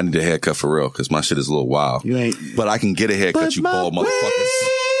 No, I need a haircut for real because my shit is a little wild. You ain't. But I can get a haircut, But you my bald motherfuckers.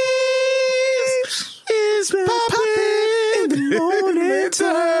 Is popping in the morning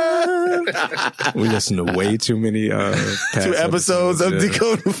time. We listen to way too many 2 episodes of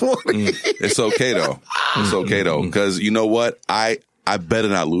Decoding 40. It's okay though. It's okay though because you know what? I better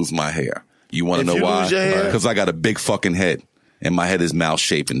not lose my hair. You want If to know you why? lose your hair- Because I got a big fucking head and my head is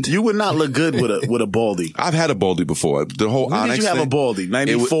mouse-shapened. You would not look good with a baldy. I've had a baldy before. The whole When Onyx did you have thing, a baldy?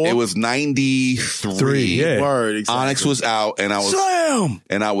 94? It was 93. Yeah. Word, exactly. Onyx was out and I was Slam!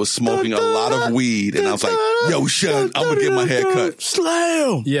 and I was smoking a lot of weed and I was like, yo, Sean, I'm gonna get my hair cut.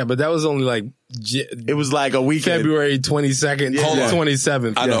 Slam! Yeah, but that was only like It was like a weekend. February 22nd, Hold on.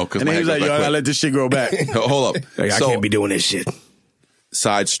 27th. I know, because And my then he hair was like, yo, I goes gotta back let this shit grow back. quick. Hold up. Like, I So, can't be doing this shit.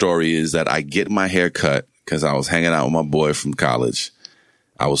 side story is that I get my hair cut because I was hanging out with my boy from college.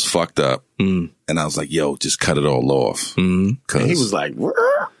 I was fucked up and I was like, yo, just cut it all off. And he was like,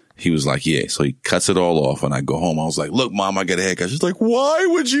 He was like, yeah. So he cuts it all off and I go home. I was like, look, mom, I get a haircut. She's like, why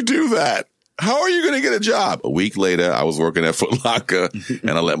would you do that? How are you going to get a job? A week later, I was working at Foot Locker and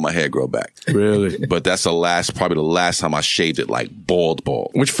I let my hair grow back. Really? But that's probably the last time I shaved it like bald.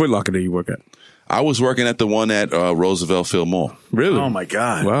 Which Foot Locker did you work at? I was working at the one at Roosevelt Fillmore. Really? oh my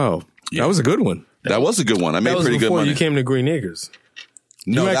God. Wow. Yeah. That was a good one. That was a good one. I That made was pretty good before money. you came to Green Acres.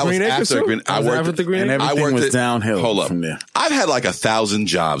 No, You had that was Green Acres after too? Green. That was after the Green And Acres? everything was downhill Hold up. from there. I've had like 1,000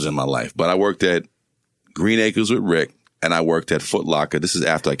 jobs in my life, but I worked at Green Acres with Rick and I worked at Foot Locker. This is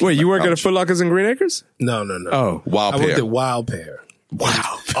after I came Wait, you back work from at a Foot Lockers in Green Acres? No. Oh. Wild I worked Pear. at Wild Pear.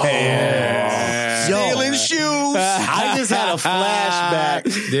 Wow. Stealing shoes. I just had a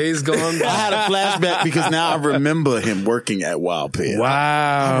flashback. Days gone by. I had a flashback because now I remember him working at Wild Pear. Wow.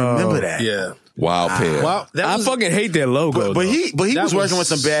 I remember that. Yeah. Wild Pear. Wow. That I was, fucking hate that logo. But though. he That was working with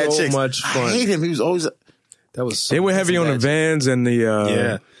was some bad so chicks. much fun. I hate him. He was always that was so They were heavy on the bad. Vans and the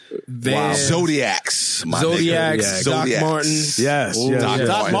Yeah. Vans, Zodiacs. My Zodiacs, nigga. Doc Zodiacs. Martens. Yes, Ooh, yes, Doc yes.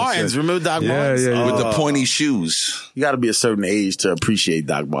 Doc Martens. Martens. Remember Doc Yeah, Martens? yeah, yeah. With the Oh. pointy shoes. You got to be a certain age to appreciate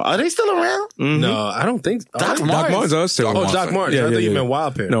Doc Martens. Are they still around? No, I don't think. Doc oh, Martens. Doc Martens are still. Oh, Martens. Doc Martens. Yeah, I yeah, thought you yeah. meant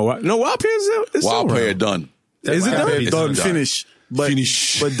Wild Pear. No, Wild Pear is Wild still Pear around. done. Is it Wild done? Pear Done, done. finish. But,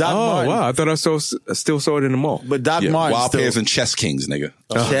 Finish. But Doc Oh, Martens. wow. I thought I still saw it in the mall. But Doc Yeah, Martens. Wild still, Pears and Chess Kings, nigga.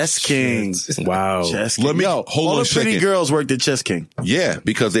 Chess King. Wow. Chess King. Let me- Yo, hold all on the a pretty second. girls worked at Chess King. Yeah,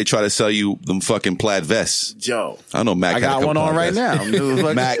 because they try to sell you them fucking plaid vests. Joe. I know Mac I had a got couple one on plaid right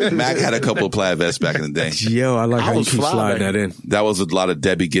vests. now. Mac had a couple of plaid vests back in the day. Yo, I like I how you was keep fly sliding back that in. That was a lot of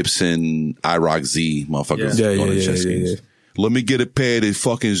Debbie Gibson, IROC Z motherfuckers. Yeah, going to yeah, Chess yeah, Kings. yeah. Let me get a pair of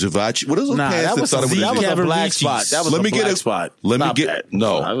fucking Zavachi. What is those Nah, pants that was, thought it that was a black Cavaricis. spot. That was Let a me get black a- spot. let me Stop get- that.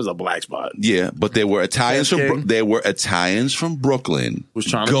 no. That was a black spot. Yeah, but there were Italians Chess from King. there were Italians from Brooklyn Was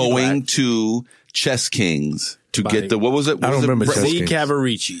trying to be going black. to Chess Kings to Buying- get the what was it? What I don't was it? remember Chess Z Kings.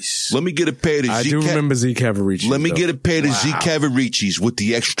 Cavaricis. Let me get a pair of I Z. do remember Z Cavarici. Let me though. get a pair of Z Cavaricis with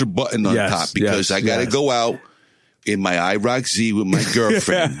the extra button on Yes, top because yes, I got to yes. go out in my IROC Z with my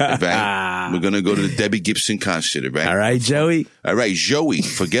girlfriend. Right? We're gonna go to the Debbie Gibson concert. Right? All right, Joey. All right, Joey.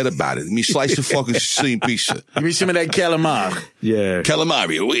 Forget about it. Let me slice the fucking Sicilian pizza. Give me some of that calamari. Yeah.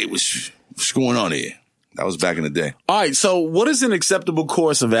 Calamari. Wait, what's going on here? That was back in the day. All right. So what is an acceptable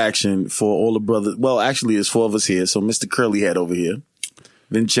course of action for all the brothers? Well, actually, there's 4 of us here. So Mr. Curly Head over here.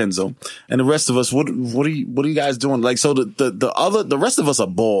 Vincenzo, and the rest of us. What are you guys doing? Like, so the rest of us are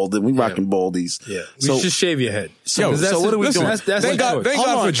bald, and we rocking baldies. Yeah. So You should shave your head. So what are we doing? That's Thank God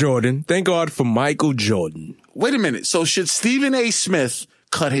for Jordan. Thank God for Michael Jordan. Wait a minute. So should Stephen A. Smith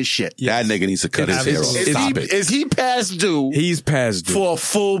cut his shit? That nigga needs to cut his hair off. Stop it. Is he past due? He's past due for a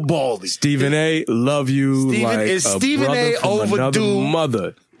full baldy. Stephen A. Love you. Is Stephen A. overdue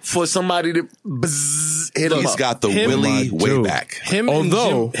mother for somebody to hit him up? He's got the Willie way back. Him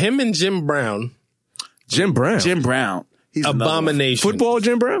and Jim Brown. Jim Brown. He's abomination. Football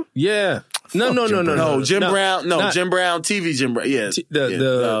Jim Brown? Yeah. No, Jim Brown. Jim Brown. TV Jim Brown. Yeah.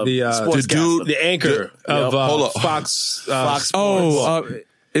 The anchor of Fox.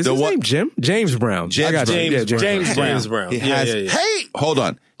 Is his name Jim? James Brown. James Brown. Hey, hold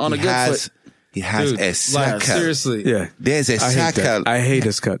on. On a good foot. He has a circle. Seriously. Yeah. There's a circle. I hate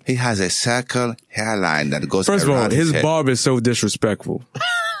this cut. He has a circle hairline that goes First of all, around his head. barber is so disrespectful.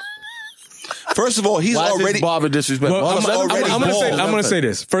 First of all, he's Why already is his barber disrespectful. I'm gonna say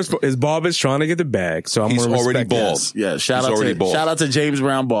this. First of all, his barber's trying to get the bag, so I'm He's gonna already respect bald. that. Yeah, shout out to James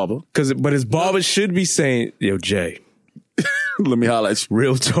Brown barber. But his barber should be saying, "Yo, Jay, let me holler at you.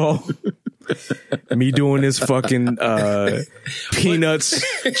 Real talk. Me doing this fucking Peanuts,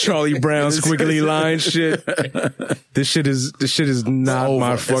 Charlie Brown squiggly line shit. This shit is not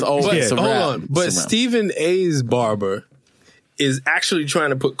my fucking. Hold on, but Stephen A.'s barber is actually trying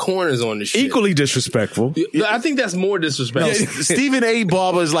to put corners on the shit. Equally disrespectful. I think that's more disrespectful. Stephen A.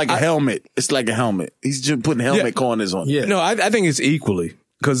 barber is like a helmet. It's like a helmet. He's just putting helmet corners on. Yeah. No, I think it's equally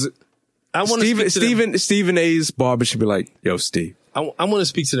because I want Stephen A.'s barber should be like, "Yo, Steve." I want to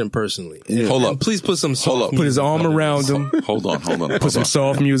speak to them personally. Yeah. Hold up. Please put some soft Put his arm around him. Hold on. Put some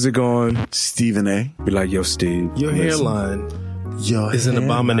soft music on. Stephen A. Be like, "Yo, Steve. Your hairline is an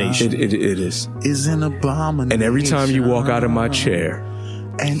abomination. It is. Is an abomination. And every time you walk out of my chair,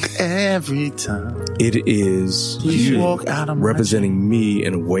 and every time it is you walk out of representing me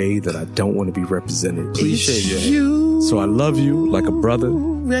in a way that I don't want to be represented. Please shave your head. So I love you like a brother.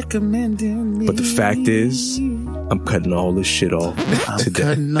 Recommending me. But the fact is, I'm cutting all this shit off today.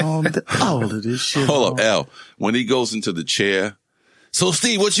 Cutting all of this shit Hold up, L. When he goes into the chair, so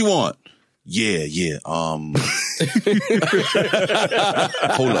Steve, what you want? Yeah. Hold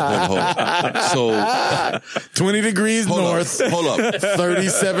up. So 20 degrees north. Hold up.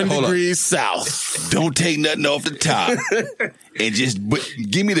 37 degrees south. Don't take nothing off the top. And just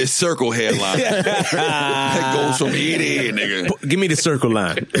give me the circle hairline. That goes from ear to ear, nigga. Give me the circle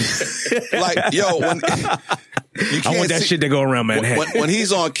line. Like, yo, I want that shit to go around my head. When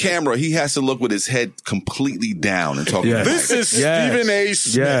he's on camera, he has to look with his head completely down and talk. Yes. This is Stephen A.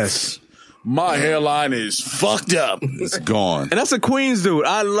 Smith. Yes. My hairline is fucked up. It's gone. And that's a Queens dude.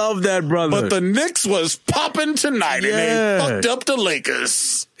 I love that brother. But the Knicks was popping tonight and they fucked up the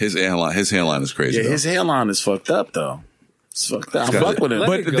Lakers. His hairline is crazy. Yeah, though. his hairline is fucked up though. It's fucked up. I fuck with him.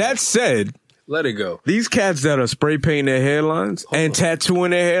 But that said, let it go. These cats that are spray painting their hairlines and tattooing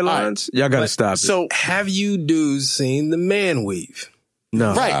their hairlines, y'all gotta stop it. So have you dudes seen the man weave?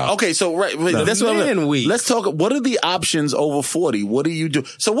 No. Right. Okay. So that's what let's talk. What are the options over 40? What do you do?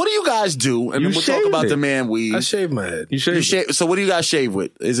 So what do you guys do? And then we'll talk about the man weave. I shave my head. You shave. So what do you guys shave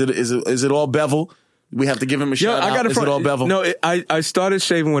with? Is it all bevel? We have to give him a shout out. Is it all bevel? No, I started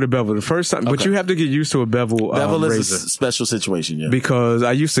shaving with a bevel the first time, but you have to get used to a bevel. Bevel is razor. a special situation, yeah. Because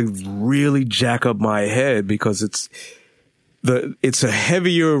I used to really jack up my head because it's a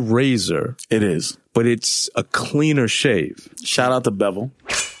heavier razor. It is. But it's a cleaner shave. Shout out to bevel.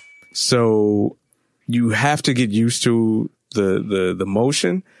 So you have to get used to the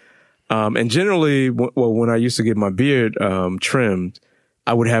motion. And generally, when I used to get my beard trimmed,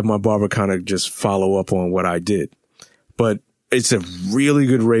 I would have my barber kind of just follow up on what I did. But it's a really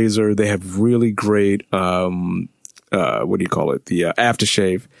good razor. They have really great, what do you call it? The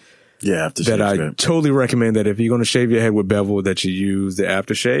aftershave. Yeah, aftershave. That I totally recommend that if you're going to shave your head with bevel, that you use the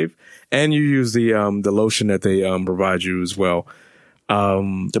aftershave and you use the lotion that they provide you as well.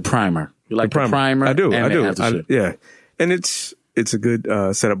 The primer. You like the primer? I do. Yeah. And it's a good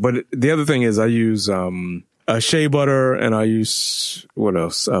setup. But the other thing is I use shea butter and I use what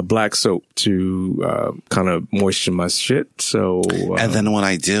else? Black soap to kind of moisten my shit. So and then what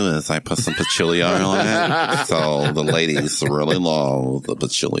I do is I put some patchouli oil on it. So the ladies really love the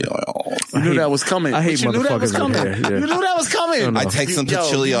patchouli oil. You knew that was coming. I hate you knew that was motherfuckers coming. with hair, yeah. You knew that was coming. I take some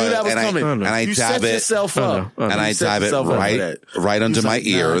patchouli oil and I you dab set it yourself up. and I dab it right under my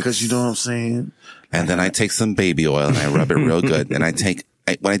ears. Because you know what I'm saying. And then I take some baby oil and I rub it real good. And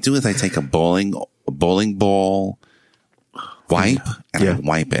what I do is I take a bowling ball wipe and I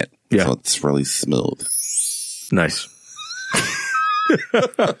wipe it. Yeah. So it's really smooth. Nice.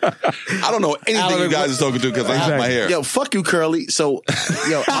 I don't know anything you guys are talking to because I have my hair. Yo, fuck you, Curly. So,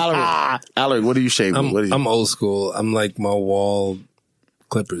 yo, Alaric, what are you shaving? I'm old school. I'm like my wall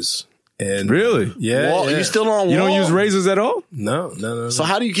clippers. And Really? Yeah. Wall, yeah. You still on wall? You don't use razors at all? No. So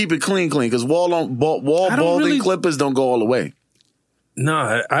how do you keep it clean? Because wall balding really- clippers don't go all the way.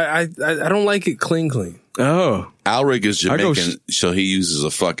 No, I don't like it clean. Oh. Alric is I go Jamaican, so he uses a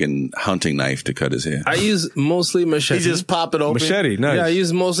fucking hunting knife to cut his hair. I use mostly machete. He just pop it open. Machete, nice. Yeah, I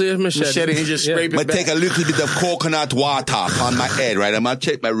use mostly a machete. Machete and just scrape it But back. take a little bit of coconut water on my head, right? I'm gonna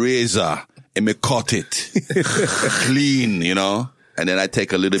take my razor and me cut it clean, you know? And then I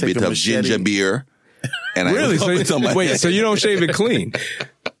take a little Take bit a of machete. ginger beer. And I Really? rub it on my head. So you don't shave it clean?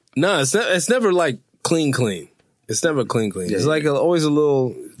 No, it's never like clean. It's never clean. It's like always a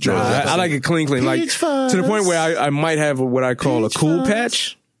little. I like it clean, like Peach to the point where I might have what I call a cool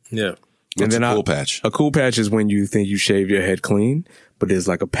patch. Yeah. What's then a cool patch? A cool patch is when you think you shave your head clean, but there's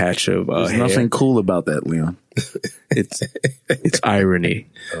like a patch of There's hair. nothing cool about that, Leon. It's irony.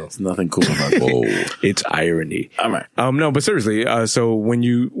 There's nothing cool about that. It's irony. All right. No, but seriously, so when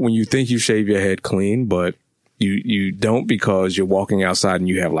you think you shave your head clean, but you don't because you're walking outside and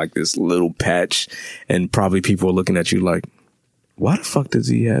you have like this little patch, and probably people are looking at you like, why the fuck does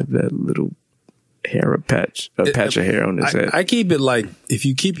he have that little patch of hair on his head? I keep it like if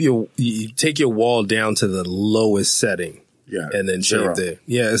you you take your wall down to the lowest setting. Yeah. And then Zero. shave there.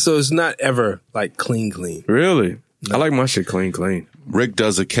 Yeah. So it's not ever like clean. Really? I like my shit clean. Rick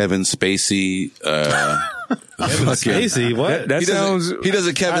does a Kevin Spacey. Spacey, what? That He sounds. does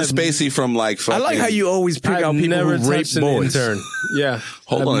a Kevin Spacey from like I fucking. like how you always pick out people never who rape touched an boys. intern. Yeah.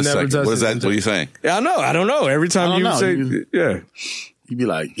 Hold on a second. What is that? What are you saying? Yeah, I know. I don't know. Every time I you don't say, know. yeah. You'd be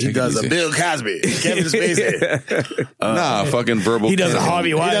like, he Take it does easy. a Bill Cosby, Kevin Spacey. Nah, fucking verbal. He does a killing. Harvey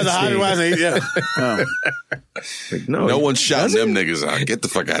He does a Harvey Weinstein. Weinstein. Yeah. Like, no, No one's shouting them niggas out. Get the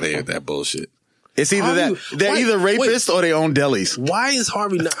fuck out of here with that bullshit. It's either Harvey- that they're either rapists or they own delis. Why is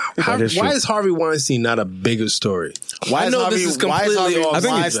Harvey not? is true. Why is Harvey Weinstein not a bigger story? Why I is know Harvey, this is why is completely Harvey off.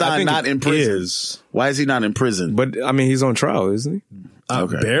 Weinstein not in prison? Is. Why is he not in prison? But I mean, he's on trial, isn't he?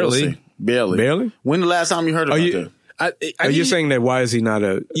 Okay, barely. we'll see. Barely. Barely? When the last time you heard about you- that? I Are you need- saying that why is he not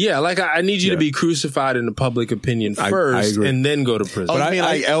a? Yeah, like I need you Yeah. to be crucified in the public opinion I first, agree. and then go to prison. Oh, you I- mean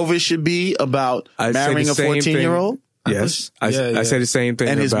like Elvis should be about I say marrying the a same 14-year-old? Yes, I Yeah. say the same thing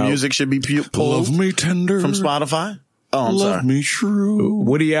And his about music should be pulled me tender. from Spotify? Oh, I'm sorry. me true.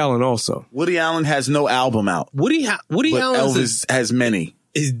 Woody Allen also. Woody Allen has no album out, Woody but Allen Elvis has many.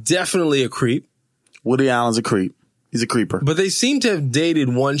 is definitely a creep, Woody Allen's a creep. He's a creeper. but they seem to have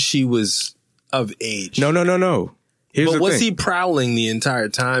dated once she was of age. No. Here's but the was thing. he prowling the entire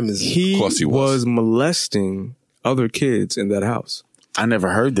time? He, Of course he was. was molesting other kids in that house. I never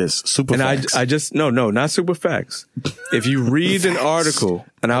heard this. Super And facts. I just no, not super facts. If you read an article,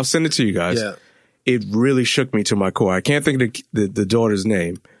 and I'll send it to you guys, Yeah. it really shook me to my core. I can't think of the daughter's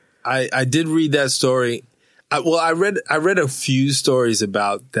name. I did read that story. I read a few stories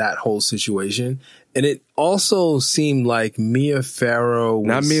about that whole situation, and it also seemed like Mia Farrow was,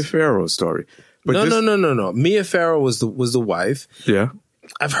 Not Mia Farrow's story. But No. Mia Farrow was the wife. Yeah.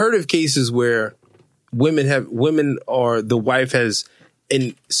 I've heard of cases where women or the wife has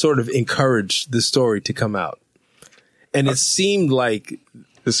sort of encouraged the story to come out, and it seemed like.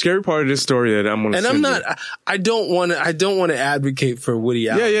 The scary part of this story that I'm going to And I'm not. I don't want to advocate for Woody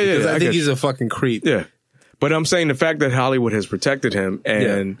Allen. Yeah, because I I think get he's you. a fucking creep. Yeah. But I'm saying the fact that Hollywood has protected him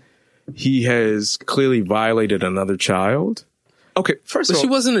and he has clearly violated another child. Okay, first But of she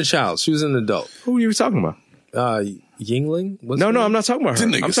all, wasn't a child. She was an adult. who are you talking about? Yingling? What's No, her I'm name? not talking about her.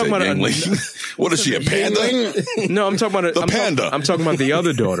 Nigga I'm talking about Yingling. What is she, a panda? No, I'm talking about The panda. I'm talking about the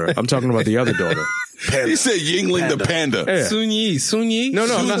other daughter. I'm talking about the other daughter. He said Yingling the panda. Yeah. Sun Yi. No,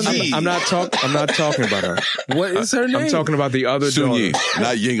 I'm not. Sun-Yi. I'm not talking about her. What is her name? I'm talking about the other Sun Yi, daughter.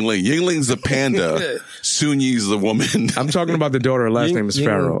 not Yingling. Yingling's the panda. Sun Yi's the woman. I'm talking about the daughter. Her last name is Yingling.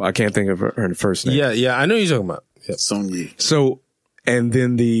 Farrow. I can't think of her first name. Yeah. I know who you're talking about. Yep. Song Yi. So, and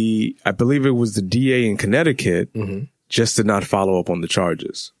then I believe it was the DA in Connecticut just did not follow up on the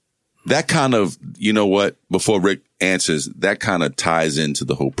charges. That kind of, you know what, before Rick answers, that kind of ties into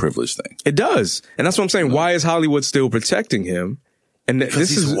the whole privilege thing. It does. And that's what I'm saying. Why is Hollywood still protecting him? And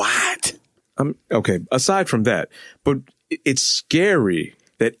this is what? okay. Aside from that, but it's scary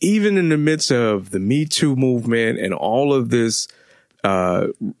that even in the midst of the Me Too movement and all of this,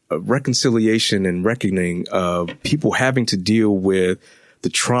 reconciliation and reckoning of people having to deal with the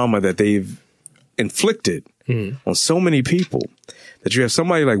trauma that they've inflicted on so many people, that you have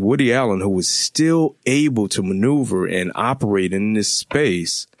somebody like Woody Allen who was still able to maneuver and operate in this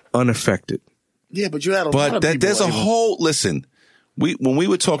space unaffected. Yeah, but you had a lot But of people. there's a able- whole, listen, when we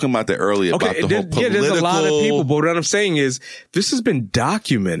were talking about that earlier about the whole political. There's a lot of people, but what I'm saying is this has been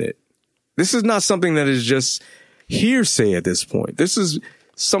documented. This is not something that is just hearsay at this point. This is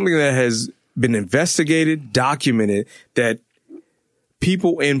something that has been investigated, documented, that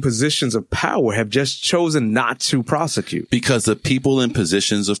people in positions of power have just chosen not to prosecute. Because the people in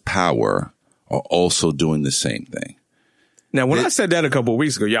positions of power are also doing the same thing. Now, when I said that a couple of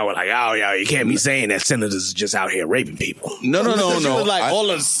weeks ago, y'all were like, "Oh, yeah, you can't be saying that senators are just out here raping people." No. Was like all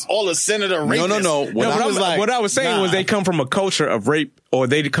the senator rapists. No. What I was saying was they come from a culture of rape, or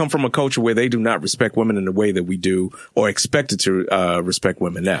they come from a culture where they do not respect women in the way that we do, or expected to respect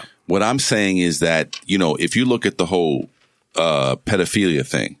women now. What I'm saying is that, if you look at the whole pedophilia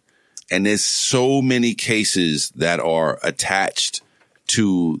thing, and there's so many cases that are attached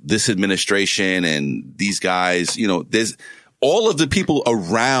to this administration and these guys, there's all of the people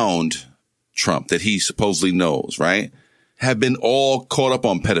around Trump that he supposedly knows, right, have been all caught up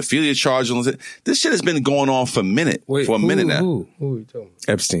on pedophilia charges. This shit has been going on for a minute now. Who are you talking about?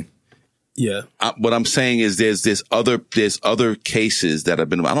 Epstein. Yeah. What I'm saying is there's other cases that have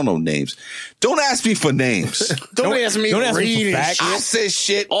been, I don't know names. Don't ask me for names. Don't ask me for reading facts. I said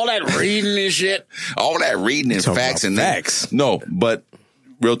shit. All that reading and shit. All that reading and facts and facts. No, but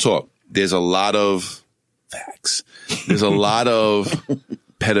real talk. There's a lot of facts. There's a lot of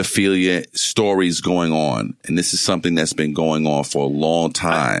pedophilia stories going on. And this is something that's been going on for a long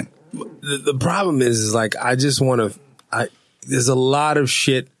time. The problem is like, I just want to, there's a lot of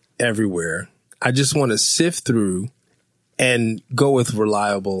shit everywhere. I just want to sift through and go with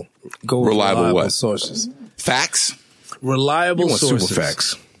reliable what? sources. Facts? Reliable sources. Super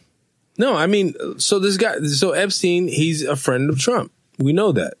facts. No, I mean, so Epstein, he's a friend of Trump. We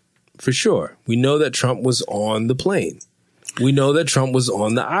know that for sure. We know that Trump was on the plane. We know that Trump was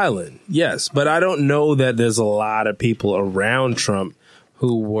on the island. Yes, but I don't know that there's a lot of people around Trump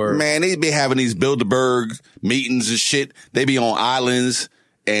who were. Man, they be having these Bilderberg meetings and shit. They be on islands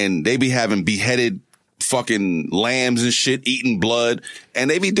and they be having beheaded fucking lambs and shit, eating blood, and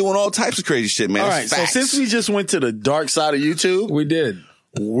they be doing all types of crazy shit, man. All right, so since we just went to the dark side of YouTube, we did.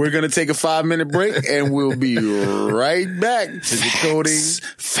 We're going to take a 5-minute break and we'll be right back to decoding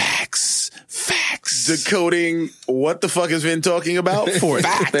facts. Decoding what the fuck has been talking about for it.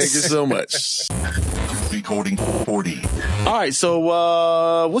 Thank you so much. Decoding 40. All right,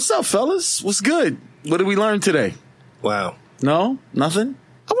 so what's up, fellas? What's good? What did we learn today? Wow. No? Nothing?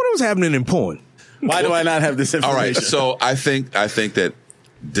 I wonder what's happening in porn. Why do I not have this information? All right, so I think that,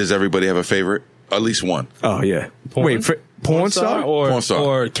 does everybody have a favorite? At least one. Oh, yeah. Porn? Wait, porn star?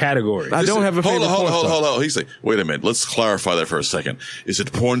 Or category? I don't have a favorite porn star. Hold on. He's like, wait a minute. Let's clarify that for a second. Is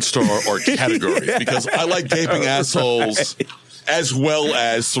it porn star or category? Because I like gaping assholes as well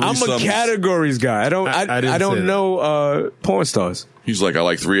as threesomes. I'm a categories guy. I don't know porn stars. He's like, I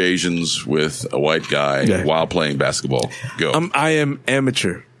like 3 Asians with a white guy while playing basketball. Go. I am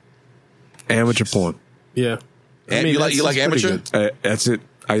amateur. Amateur porn. Yeah. And you like amateur? That's it.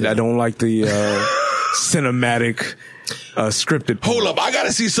 I don't like the cinematic scripted porn. Hold up, I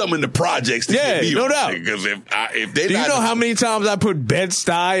gotta see something in the projects. No doubt. Because if they, do you know how many times I put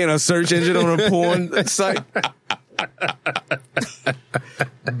Bed-Stuy in a search engine on a porn site?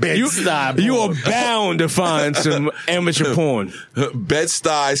 You are bound to find some amateur porn.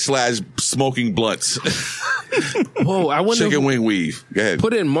 Bed-Stuy / smoking blunts. Whoa, I wonder. Chicken wing weave. Go ahead.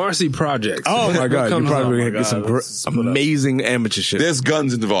 Put in Marcy Projects. Oh my God, you're probably going to get some amazing amateur shit. There's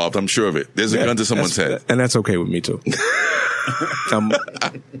guns involved, I'm sure of it. There's a gun to someone's head. And that's okay with me too.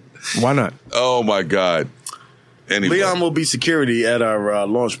 Why not? Oh my God. Anyway. Leon will be security at our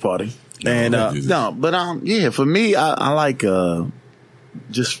launch party. And for me, I like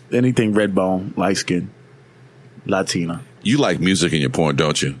just anything red bone, light skin, Latina. You like music in your porn,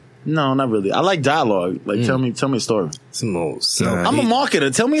 don't you? No, not really. I like dialogue. Like, tell me a story. Some old I'm a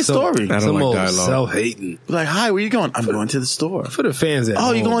marketer. Tell me a story. I don't like dialogue. Self-hating. Like, hi, where you going? I'm going to the store. For the fans at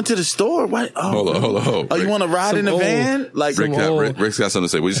home. You going to the store? What? Oh, hold on. Oh, you want to ride in a van? Like, Rick's got something to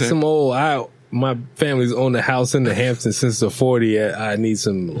say. What you saying? Some old. My family's owned a house in the Hamptons since the 40s. I need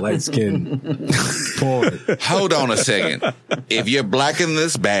some light skin porn. Hold on a second. If you're blacking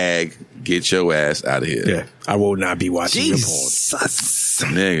this bag, get your ass out of here. Yeah, I will not be watching your porn.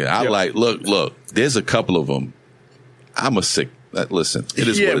 Nigga, I like, look, there's a couple of them. I'm a sick, listen, it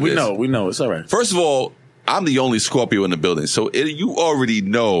is what it is. We know, it's all right. First of all, I'm the only Scorpio in the building, so you already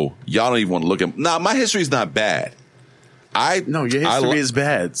know y'all don't even want to look at. Nah, my history's not bad. Your history is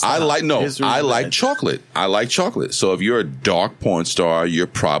bad. Stop. I like chocolate. I like chocolate. So if you're a dark porn star, you're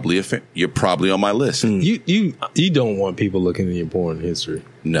probably on my list. You don't want people looking in your porn history.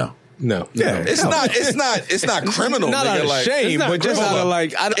 No. No. Yeah. It's not criminal. Not nigga. out of Like, shame, but just out of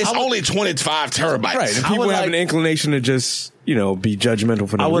like, It's only 25 terabytes. right. And I people would have like- an inclination to just, be judgmental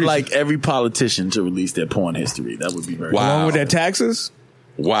for no I would reason. like every politician to release their porn history. That would be very Wow. Along with their taxes?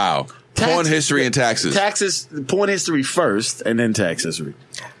 Wow. Porn history and taxes. Taxes, porn history first, and then tax history.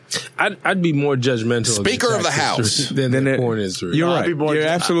 I'd be more judgmental. Speaker of the tax history House. than Then the it- porn history. You're I'd right. be more- You're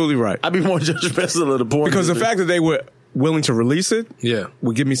absolutely right. I'd be more judgmental of the porn Because the history. fact that they were willing to release it Yeah.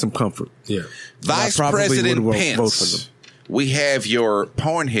 would give me some comfort. Yeah. Vice I probably President would Pence. vote for them. We have your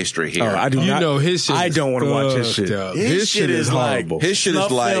porn history here. I do You not. know his shit I is don't want to watch his fucked shit. up. His shit is like- horrible. His shit Snuff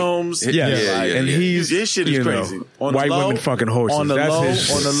is like films. Yeah, Yes. yeah, and yeah. he's His shit is crazy. On the white low- women fucking horses. On the That's low, his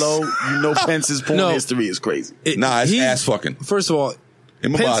shit. on the low, Pence's porn No. history is crazy. Nah, it's He's- ass fucking. First of all,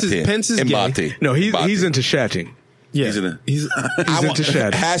 Pence is gay. Mbate. No, he's Mbate. into shatting. Yeah. He's in a- He's I want into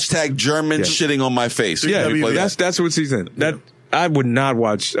shatting. hashtag German shitting on my face. Yeah, Let me play that's what he's in. That I would not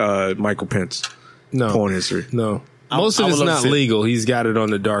watch Michael Pence no porn history. No. Most I of would it's love to not see it. legal. He's got it on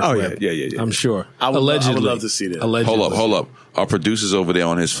the dark Oh, web. yeah. I'm sure. I would Allegedly. love to see that. Allegedly. Hold up. Our producer's over there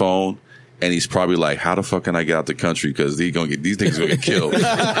on his phone, and he's probably like, "How the fuck can I get out the country? Because these niggas gonna get killed."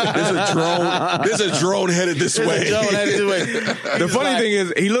 There's a drone headed this way. The funny thing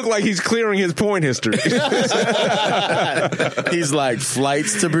is, he looked like he's clearing his porn history. He's like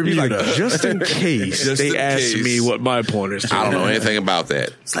flights to He's Bermuda. like, just in case Just they in ask case. me what my porn history. I don't know anything about that.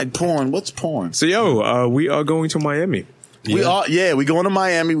 It's like porn. What's porn? So we are going to Miami. We going to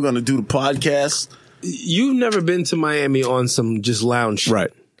Miami. We're going to do the podcast. You've never been to Miami on some just lounge shit.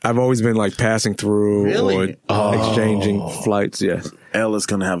 Right. I've always been like passing through Really? or exchanging flights. Yeah. Ella's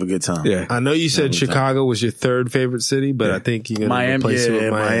going to have a good time. Yeah. I know you said Chicago was your third favorite city, but I think you're going to Miami, replace it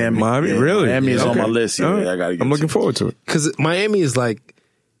with Miami. Miami, Yeah, really? Miami is on Okay. my list. Yeah, All right. I gotta get I'm looking to. forward to it. Because Miami is like,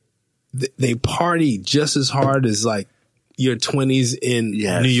 they party just as hard as like your 20s in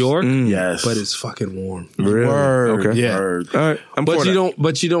Yes. New York, Yes. but it's fucking warm. Really? Word. Okay. Yeah. Word. All right. I'm for that.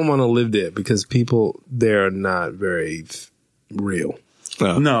 But you don't want to live there because people there are not very real.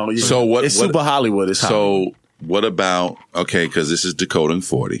 No. Yeah. So what? It's what- super Hollywood. It's Hollywood. So what about because this is Decoding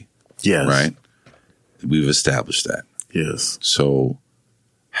 40, Yes. right? We've established that. Yes. So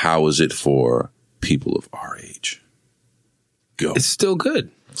how is it for people of our age? Go. It's still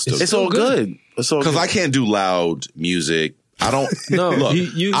good. It's all good. It's all Because good. I can't do loud music. I don't. No, look.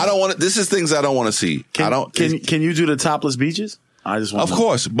 you- I don't want to. This is things I don't want to see. I don't. Can you do the topless beaches? I just want Of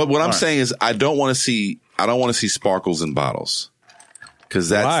course, but what I'm right. saying is, I don't want to see. I don't want to see sparkles in bottles. Because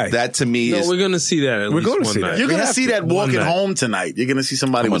Why? that to me No, is. we're going to see that. We're gonna one see that. night. You're We gonna have see to. that walking One night. home tonight. You're gonna see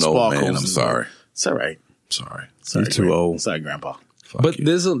somebody I'm with an old sparkles. man. I'm sorry. It's all right. Sorry. Sorry, You're too Grandpa. old. Sorry, Grandpa. But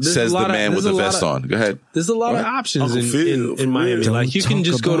there's a Says lot the man of, with there's the a lot vest of- on. Go ahead. There's a lot of What? options Uncle Phil, in Miami. real. Like you can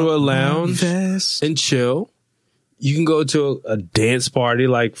just go to a lounge Vest. and chill. You can go to a dance party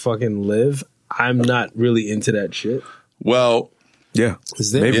like fucking Live. I'm not really into that shit. Well, Yeah.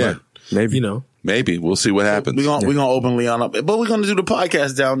 Is there? Maybe. Yeah. Maybe. You know. maybe we'll see what happens. We're gonna open Leon up, but we're gonna do the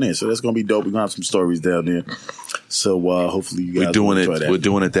podcast down there, so that's gonna be dope. We're gonna have some stories down there. So hopefully you guys We're doing will it. enjoy that. We're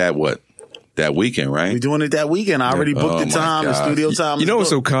doing it that weekend, right? We're doing it that weekend. I already booked Oh the my time, the God. studio time. You know what's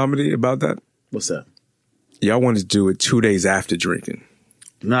is so booked. comedy about that? What's that? Y'all wanted to do it 2 days after drinking.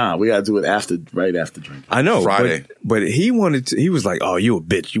 Nah, we gotta do it right after drinking. I know. Friday. But he wanted to, he was like, oh, you a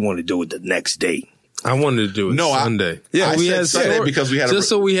bitch. You want to do it the next day. I wanted to do it No, Sunday. I we said had Sunday stor- because we had just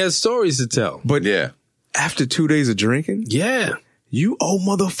so we had stories to tell. But Yeah. after 2 days of drinking, Yeah. you old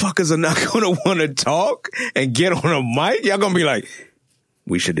motherfuckers are not going to want to talk and get on a mic. Y'all going to be like,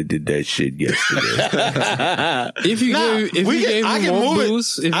 we should have did that shit yesterday. If you gave I him can more move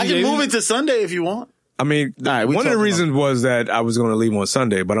booze, it. I can move it to Sunday if you want. I mean, All right, we one of the talking reasons was that I was going to leave on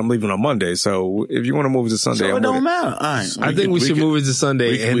Sunday, but I'm leaving on Monday. So if you want to move it to Sunday, So I'm it with don't it. matter. All right. I think we should move it to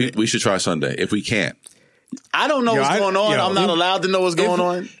Sunday. We should try Sunday if we can't. I don't know Yo, what's going on. I'm not allowed to know what's going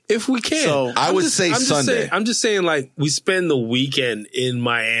on. If we can. So, I would say Sunday. I'm just saying, like, we spend the weekend in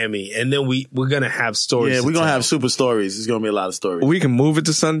Miami, and then we're going to have stories. Yeah, to we're gonna tell. have super stories. It's gonna be a lot of stories. We can move it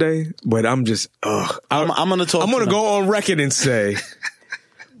to Sunday, but I'm just, I'm gonna talk. I'm going to to go on record and say,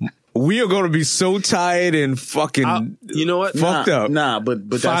 we are going to be so tired and fucking You know what? fucked up. Nah, but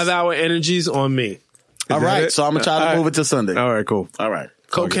 5 hour energies on me. All that right, it? so I'm gonna try to All right. move it to Sunday. All right, cool. All right.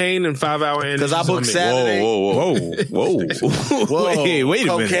 Cocaine and 5 hour energies. Because I on booked me. Saturday. Whoa. Whoa, whoa. Whoa, Wait a minute.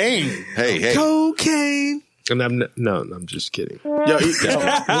 cocaine. Hey. Cocaine. And I'm just kidding. Yo,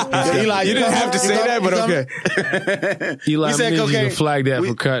 Eli, You didn't have to say that, but okay. Eli, We said I need you cocaine. to flag that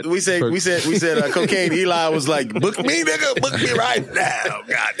for cut. We said cocaine. Eli was like, book me, nigga, book me right now.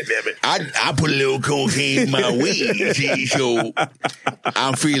 God damn it. I put a little cocaine in my weed, so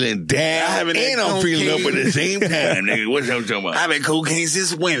I'm feeling down and I'm feeling up at the same time, nigga. What's I'm talking about? I've been cocaine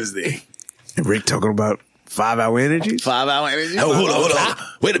since Wednesday. Rick talking about 5-hour energy. 5-hour energy. Oh, hold on.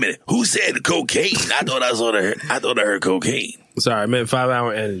 Wait a minute. Who said cocaine? I thought I heard cocaine. Sorry, I meant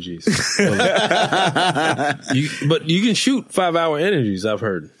 5-hour energies. But you can shoot 5-hour energies, I've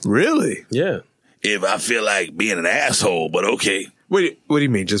heard. Really? Yeah. If I feel like being an asshole, but okay. What do you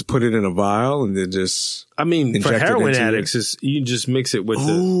mean? Just put it in a vial and then just... I mean, for inject it heroin into addicts, you can just mix it with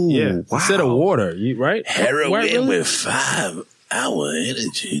Ooh, instead of water, right? Heroin Really? with 5-hour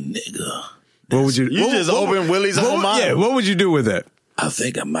energy, nigga. What would you... You just open Willie's whole mind. Yeah, what would you do with that? I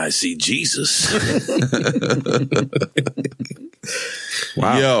think I might see Jesus.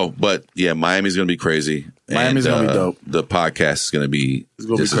 Wow. Yo, but yeah, Miami's going to be crazy. Miami's And, gonna be dope. The podcast is going to be It's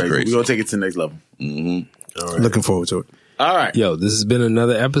going to be just as crazy. We're going to take it to the next level. Looking forward to it. All right. Yo, this has been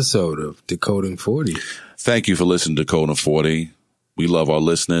another episode of Decoding 40. Thank you for listening to Decoding 40. We love our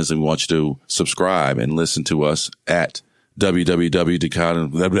listeners and we want you to subscribe and listen to us at www.decoding.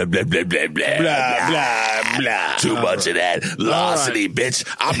 Blah, blah, blah, blah, blah, blah, blah, blah. Too much of that. Larceny, bitch.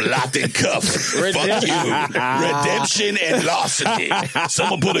 I'm locked in cuffs. Fuck you. Redemption and larceny.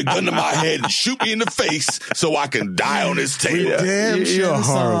 Someone put a gun to my head and shoot me in the face so I can die on this table. You're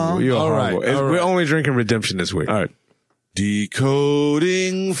horrible. You're All right, horrible. all We're right. only drinking Redemption this week. All right.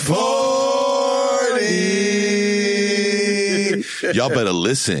 Decoding 40. Y'all better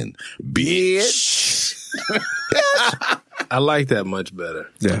listen, bitch. I like that much better.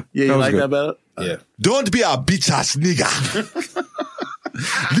 Yeah. Yeah, you was like good. that better? Yeah. Don't be a bitch ass nigga.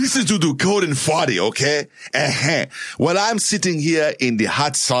 Listen to Decoding 40, okay? While I'm sitting here in the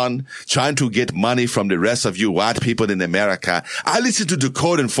hot sun trying to get money from the rest of you white people in America, I listen to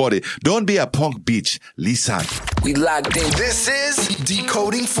Decoding 40. Don't be a punk bitch. Listen. We locked in. This is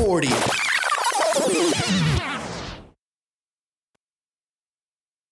Decoding 40.